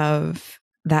part of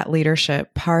that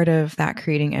leadership, part of that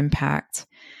creating impact,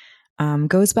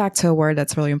 goes back to a word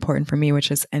that's really important for me,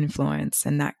 which is influence.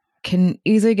 And that can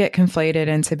easily get conflated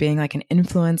into being like an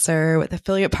influencer with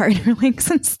affiliate partner links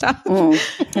and stuff.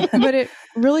 But it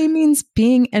really means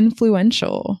being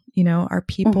influential. Are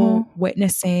people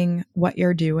witnessing what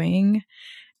you're doing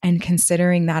and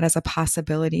considering that as a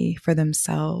possibility for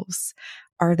themselves?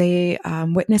 Are they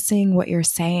witnessing what you're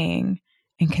saying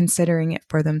and considering it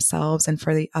for themselves and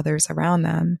for the others around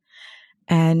them?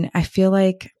 And I feel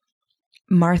like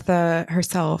Martha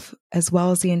herself, as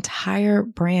well as the entire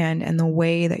brand and the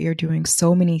way that you're doing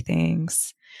so many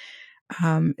things,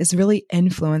 is really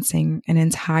influencing an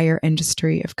entire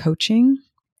industry of coaching.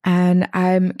 And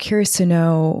I'm curious to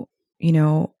know,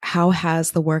 how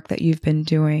has the work that you've been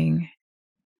doing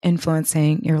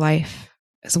influencing your life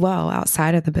as well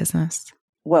outside of the business?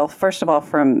 Well, first of all,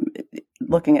 from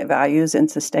looking at values and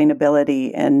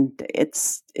sustainability, and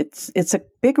it's a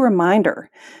big reminder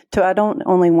to, I don't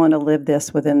only want to live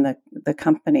this within the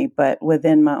company, but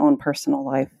within my own personal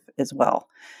life as well.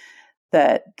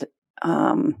 That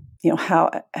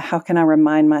how can I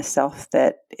remind myself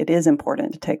that it is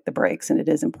important to take the breaks and it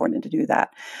is important to do that,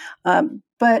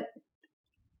 but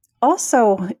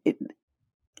also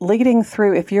leading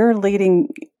through, if you're leading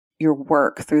your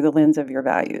work through the lens of your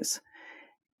values.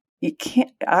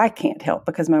 I can't help,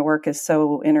 because my work is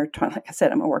so intertwined. Like I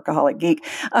said, I'm a workaholic geek.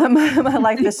 My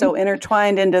life is so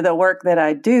intertwined into the work that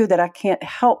I do that I can't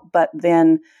help but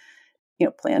then,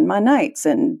 plan my nights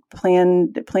and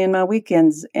plan my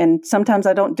weekends. And sometimes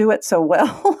I don't do it so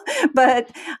well, but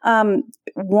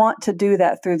want to do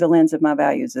that through the lens of my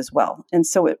values as well. And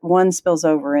so one spills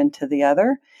over into the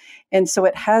other. And so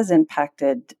it has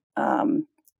impacted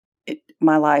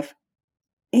my life,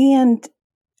 and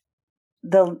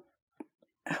the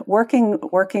working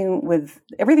with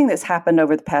everything that's happened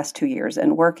over the past 2 years,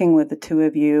 and working with the two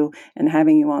of you and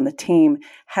having you on the team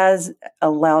has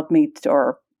allowed me to,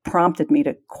 or prompted me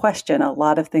to question a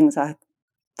lot of things I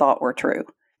thought were true.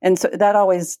 And so that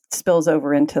always spills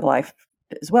over into life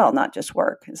as well, not just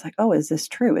work. It's like, oh, is this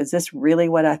true? Is this really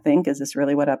what I think? Is this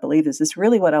really what I believe? Is this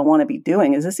really what I want to be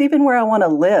doing? Is this even where I want to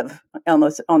live on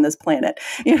this planet?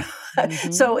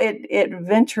 So it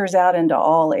ventures out into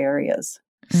all areas.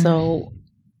 So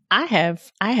I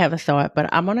have a thought,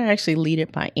 but I'm going to actually lead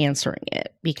it by answering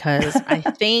it, because I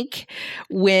think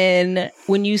when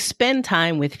you spend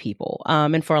time with people,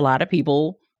 and for a lot of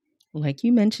people, like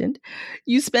you mentioned,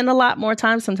 you spend a lot more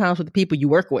time sometimes with the people you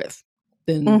work with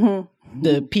than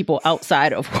the people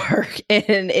outside of work.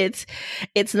 And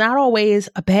it's not always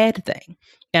a bad thing.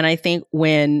 And I think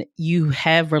when you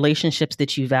have relationships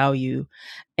that you value,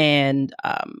 and,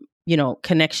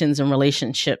 connections and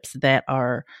relationships that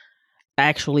are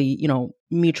actually,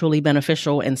 mutually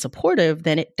beneficial and supportive,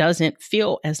 then it doesn't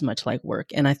feel as much like work.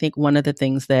 And I think one of the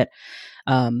things that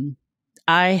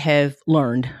I have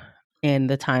learned in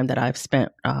the time that I've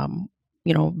spent,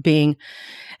 being,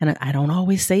 and I don't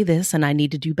always say this, and I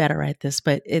need to do better at this,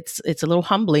 but it's a little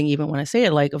humbling even when I say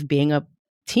it, like, of being a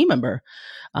team member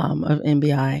of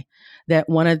MBI, that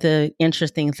one of the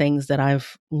interesting things that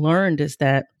I've learned is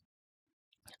that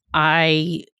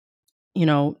I,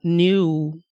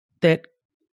 knew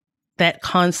that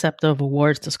concept of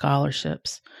awards to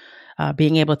scholarships,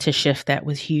 being able to shift that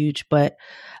was huge, but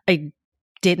I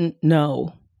didn't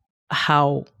know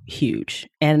how huge.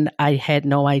 And I had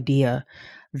no idea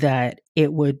that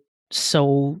it would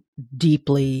so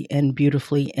deeply and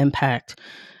beautifully impact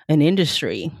an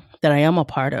industry that I am a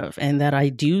part of, and that I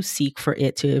do seek for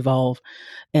it to evolve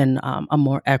in a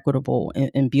more equitable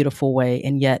and beautiful way.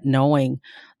 And yet knowing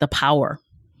the power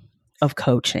of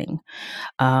coaching,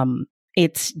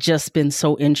 it's just been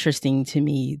so interesting to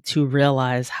me to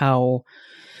realize how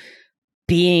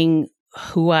being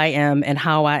who I am and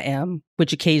how I am,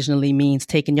 which occasionally means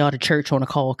taking y'all to church on a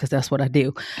call, because that's what I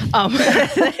do.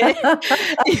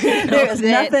 There's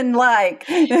nothing like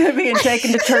being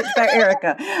taken to church by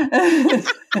Erica.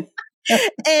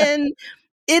 And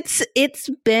it's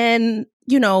been,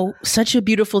 such a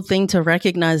beautiful thing to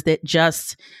recognize that,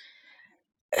 just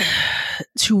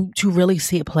to really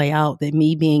see it play out, that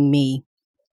me being me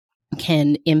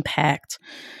can impact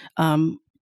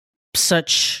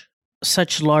such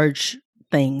large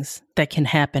things that can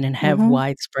happen and have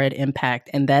widespread impact.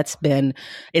 And it's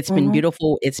been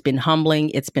beautiful. It's been humbling.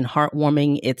 It's been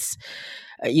heartwarming. It's,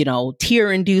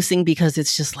 tear inducing, because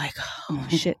it's just like, oh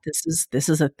shit, this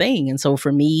is a thing. And so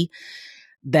for me,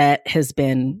 that has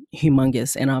been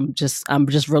humongous. And I'm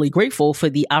just really grateful for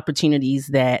the opportunities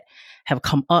that have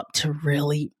come up to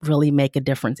really, really make a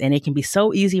difference. And it can be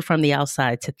so easy from the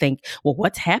outside to think, well,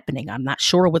 what's happening? I'm not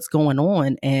sure what's going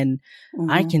on. And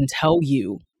I can tell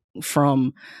you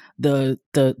from the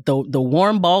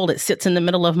warm ball that sits in the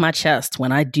middle of my chest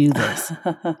when I do this,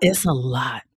 it's a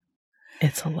lot.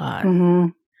 It's a lot.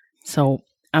 So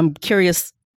I'm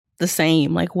curious the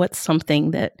same, like, what's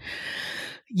something that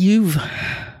you've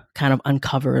kind of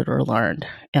uncovered or learned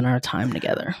in our time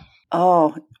together?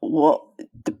 Oh, well,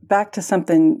 back to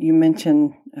something you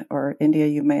mentioned, or India,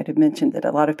 you may have mentioned that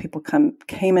a lot of people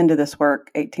came into this work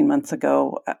 18 months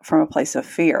ago from a place of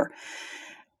fear.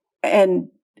 And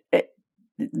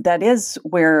that is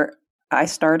where I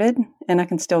started, and I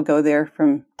can still go there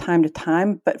from time to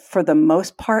time. But for the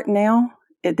most part now,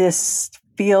 this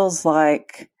feels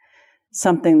like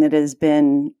something that has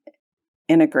been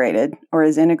integrated, or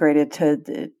is integrated to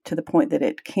the point that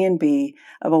it can be,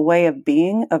 of a way of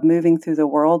being, of moving through the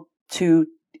world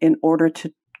in order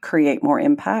to create more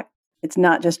impact. It's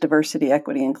not just diversity,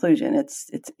 equity, inclusion. It's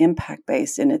impact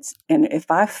based, and if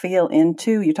I feel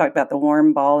into, you talked about the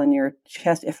warm ball in your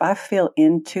chest. If I feel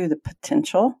into the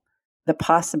potential, the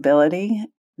possibility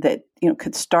that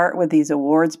could start with these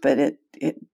awards, but it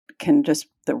can just,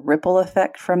 the ripple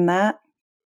effect from that,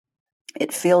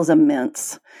 it feels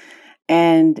immense.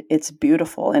 And it's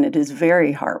beautiful, and it is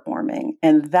very heartwarming.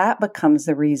 And that becomes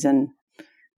the reason,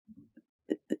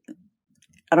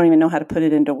 I don't even know how to put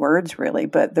it into words really,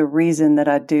 but the reason that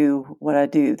I do what I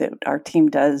do, that our team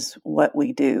does what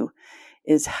we do,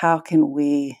 is how can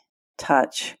we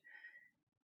touch,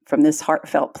 from this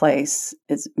heartfelt place,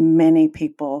 as many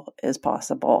people as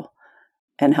possible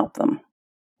and help them.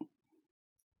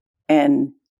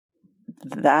 And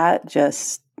that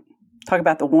just, talk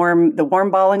about the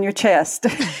warm ball in your chest.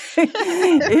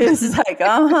 It's like,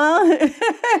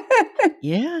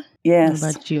 Yeah. Yes.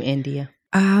 What about you, India?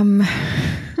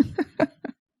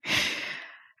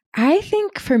 I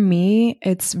think for me,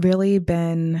 it's really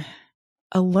been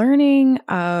a learning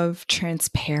of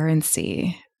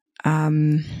transparency.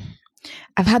 I've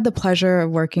had the pleasure of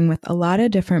working with a lot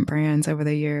of different brands over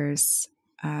the years.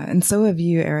 And so have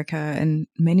you, Erica, and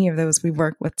many of those we've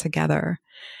worked with together.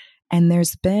 And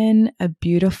there's been a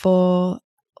beautiful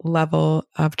level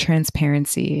of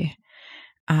transparency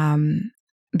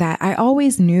that I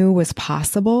always knew was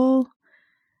possible,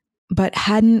 but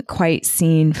hadn't quite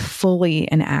seen fully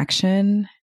in action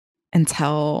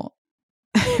until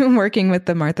working with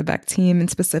the Martha Beck team, and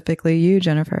specifically you,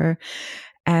 Jennifer,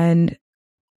 and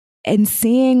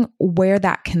seeing where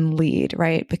that can lead,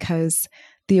 right? Because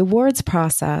the awards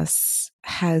process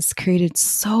has created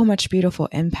so much beautiful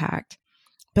impact.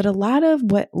 But a lot of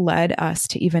what led us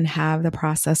to even have the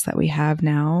process that we have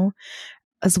now,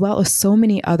 as well as so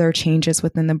many other changes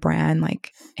within the brand,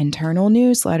 like internal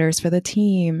newsletters for the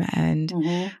team, and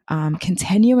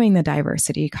continuing the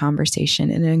diversity conversation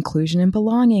in an inclusion and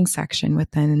belonging section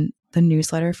within the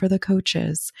newsletter for the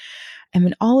coaches. I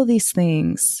mean, all of these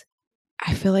things,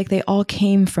 I feel like they all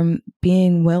came from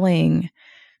being willing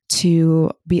to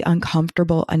be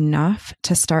uncomfortable enough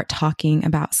to start talking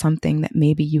about something that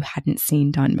maybe you hadn't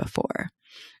seen done before,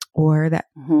 or that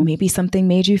maybe something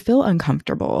made you feel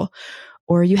uncomfortable,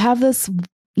 or you have this,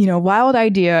 wild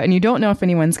idea and you don't know if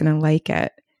anyone's going to like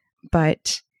it,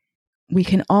 but we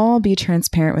can all be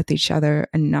transparent with each other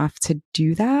enough to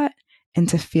do that and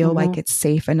to feel like it's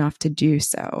safe enough to do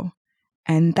so.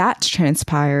 And that's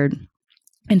transpired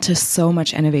into so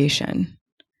much innovation.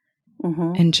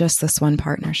 In just this one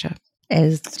partnership.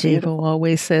 As Javo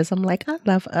always says, I'm like, I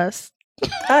love us.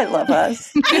 I love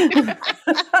us.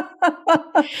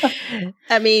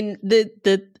 I mean,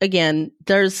 again,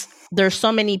 there's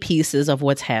so many pieces of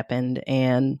what's happened,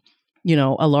 and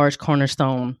a large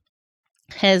cornerstone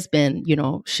has been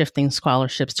shifting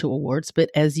scholarships to awards.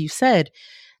 But as you said,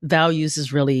 values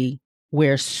is really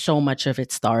where so much of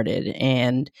it started,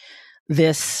 and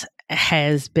this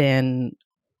has been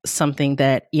something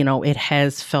that, it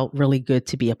has felt really good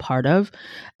to be a part of,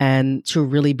 and to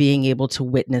really being able to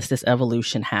witness this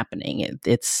evolution happening.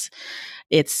 It's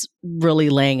really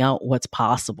laying out what's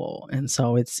possible. And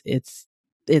so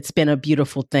it's been a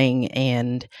beautiful thing.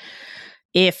 And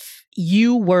if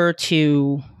you were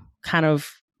to kind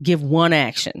of give one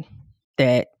action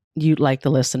that you'd like the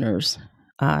listeners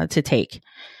to take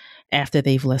after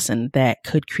they've listened that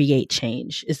could create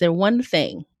change, is there one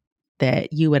thing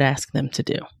that you would ask them to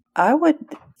do? I would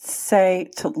say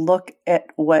to look at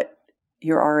what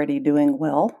you're already doing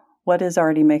well, what is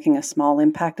already making a small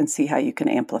impact, and see how you can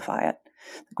amplify it.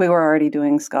 We were already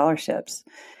doing scholarships,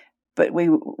 but we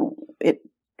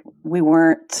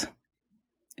weren't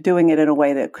doing it in a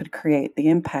way that could create the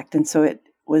impact. And so it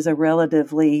was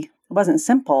it wasn't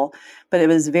simple, but it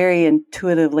was very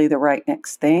intuitively the right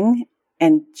next thing.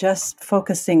 And just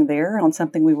focusing there on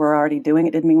something we were already doing,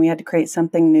 it didn't mean we had to create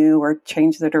something new or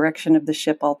change the direction of the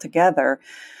ship altogether.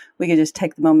 We could just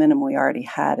take the momentum we already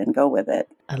had and go with it.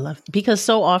 I love it. Because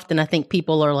so often I think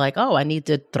people are like, oh, I need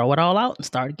to throw it all out and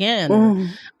start again. Or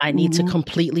I need to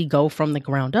completely go from the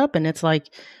ground up. And it's like,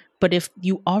 but if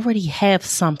you already have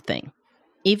something,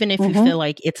 even if you feel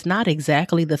like it's not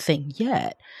exactly the thing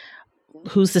yet,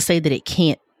 who's to say that it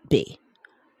can't be?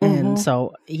 And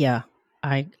so, yeah,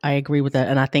 I agree with that.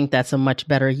 And I think that's a much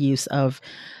better use of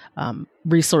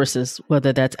resources,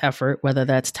 whether that's effort, whether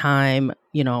that's time,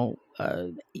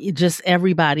 just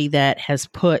everybody that has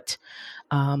put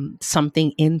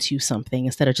something into something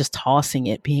instead of just tossing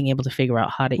it, being able to figure out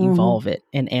how to evolve it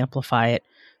and amplify it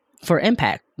for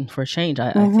impact and for change.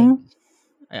 I think,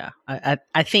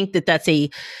 I think that that's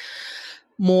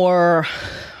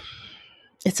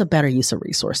it's a better use of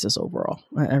resources overall.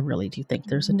 I really do think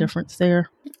there's a difference there.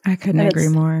 I couldn't agree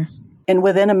more. And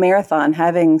within a marathon,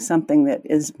 having something that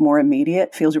is more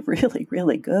immediate feels really,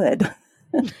 really good.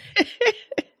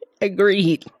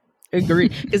 Agreed.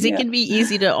 Because it can be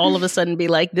easy to all of a sudden be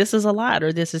like, this is a lot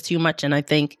or this is too much. And I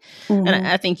think, and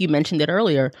I think you mentioned it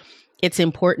earlier, it's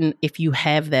important if you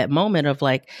have that moment of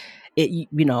like, it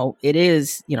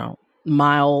is,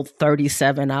 mile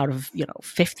 37 out of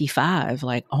 55,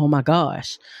 like, oh my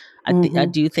gosh. I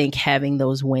do think having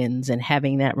those wins and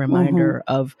having that reminder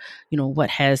of what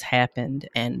has happened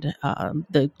and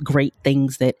the great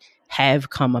things that have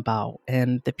come about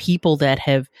and the people that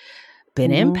have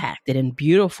been impacted in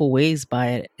beautiful ways by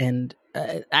it. And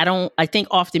I think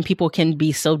often people can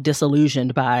be so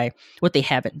disillusioned by what they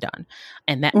haven't done.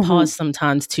 And that pause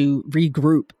sometimes to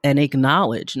regroup and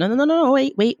acknowledge, no,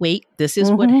 wait. This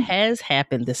is what has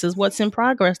happened. This is what's in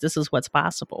progress. This is what's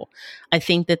possible. I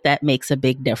think that makes a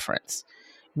big difference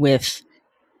with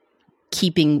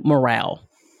keeping morale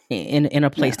in a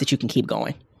place that you can keep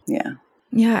going. Yeah.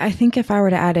 Yeah. I think if I were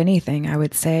to add anything, I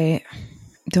would say,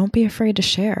 don't be afraid to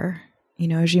share.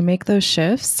 As you make those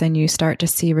shifts and you start to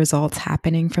see results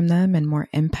happening from them and more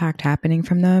impact happening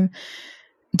from them,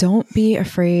 don't be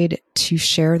afraid to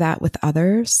share that with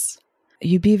others.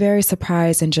 You'd be very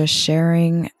surprised in just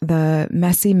sharing the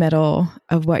messy middle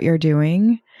of what you're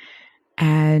doing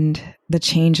and the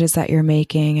changes that you're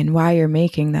making and why you're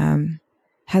making them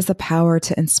has the power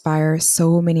to inspire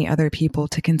so many other people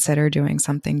to consider doing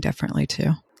something differently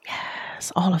too.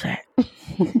 Yes, all of that.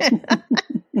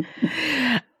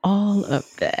 All of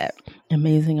that.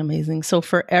 Amazing. So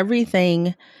for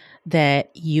everything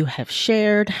that you have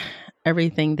shared,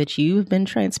 everything that you've been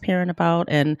transparent about,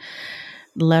 and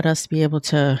let us be able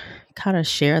to kind of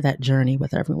share that journey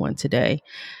with everyone today,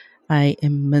 I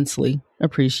immensely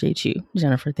appreciate you,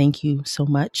 Jennifer. Thank you so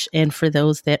much. And for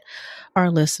those that are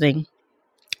listening,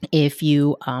 if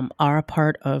you are a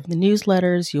part of the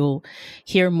newsletters, you'll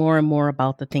hear more and more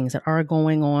about the things that are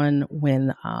going on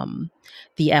when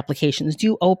the applications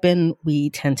do open. We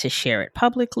tend to share it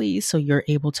publicly, so you're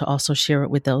able to also share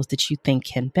it with those that you think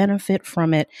can benefit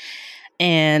from it.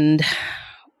 And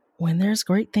when there's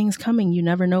great things coming, you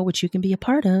never know what you can be a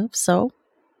part of. So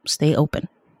stay open.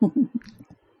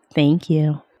 Thank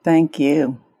you. Thank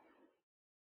you.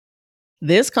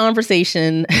 This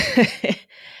conversation,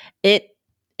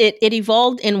 It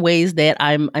evolved in ways that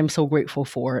I'm so grateful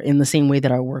for, in the same way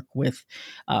that our work with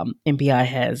MBI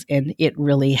has. And it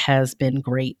really has been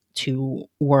great to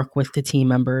work with the team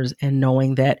members and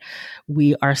knowing that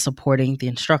we are supporting the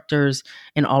instructors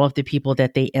and all of the people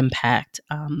that they impact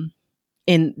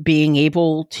in being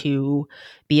able to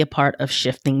be a part of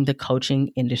shifting the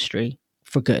coaching industry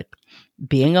for good.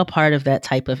 Being a part of that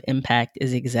type of impact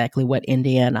is exactly what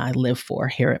India and I live for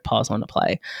here at Pause on the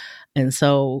Play. And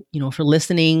so, for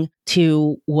listening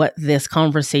to what this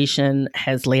conversation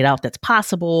has laid out that's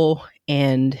possible,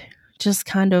 and just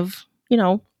kind of,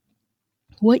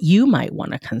 what you might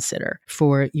want to consider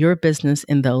for your business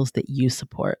and those that you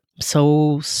support.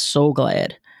 So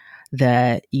glad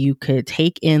that you could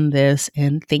take in this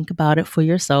and think about it for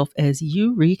yourself as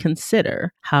you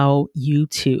reconsider how you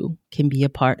too can be a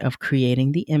part of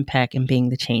creating the impact and being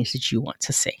the change that you want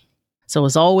to see. So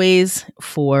as always,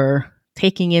 for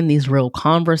taking in these real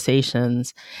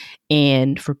conversations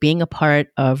and for being a part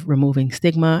of removing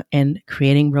stigma and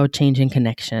creating real change and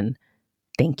connection,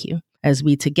 thank you. As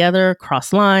we together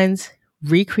cross lines,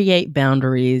 recreate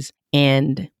boundaries,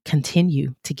 and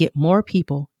continue to get more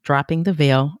people dropping the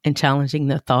veil and challenging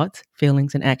their thoughts,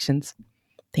 feelings, and actions.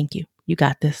 Thank you. You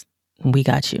got this. And we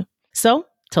got you. So,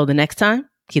 till the next time,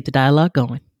 keep the dialogue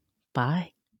going.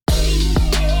 Bye.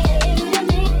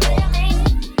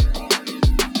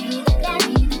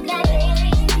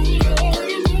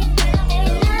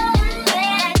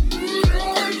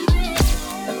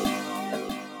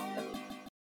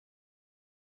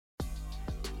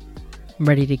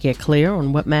 Ready to get clear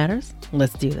on what matters?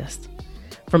 Let's do this.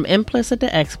 From Implicit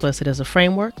to Explicit is a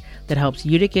framework that helps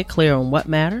you to get clear on what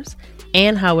matters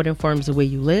and how it informs the way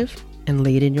you live and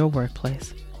lead in your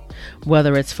workplace.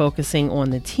 Whether it's focusing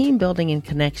on the team building and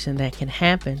connection that can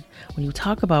happen when you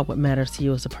talk about what matters to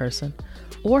you as a person,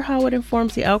 or how it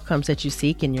informs the outcomes that you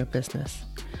seek in your business,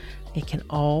 it can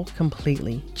all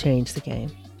completely change the game.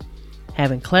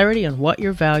 Having clarity on what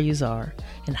your values are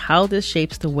and how this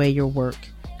shapes the way your work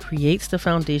creates the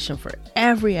foundation for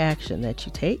every action that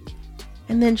you take,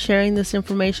 and then sharing this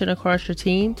information across your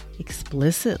team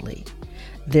explicitly.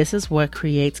 This is what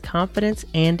creates confidence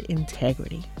and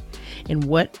integrity in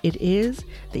what it is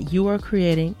that you are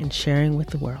creating and sharing with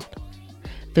the world.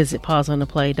 Visit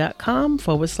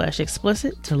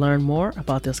pauseontheplay.com/explicit to learn more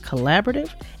about this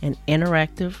collaborative and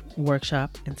interactive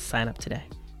workshop and sign up today.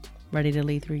 Ready to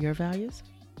lead through your values?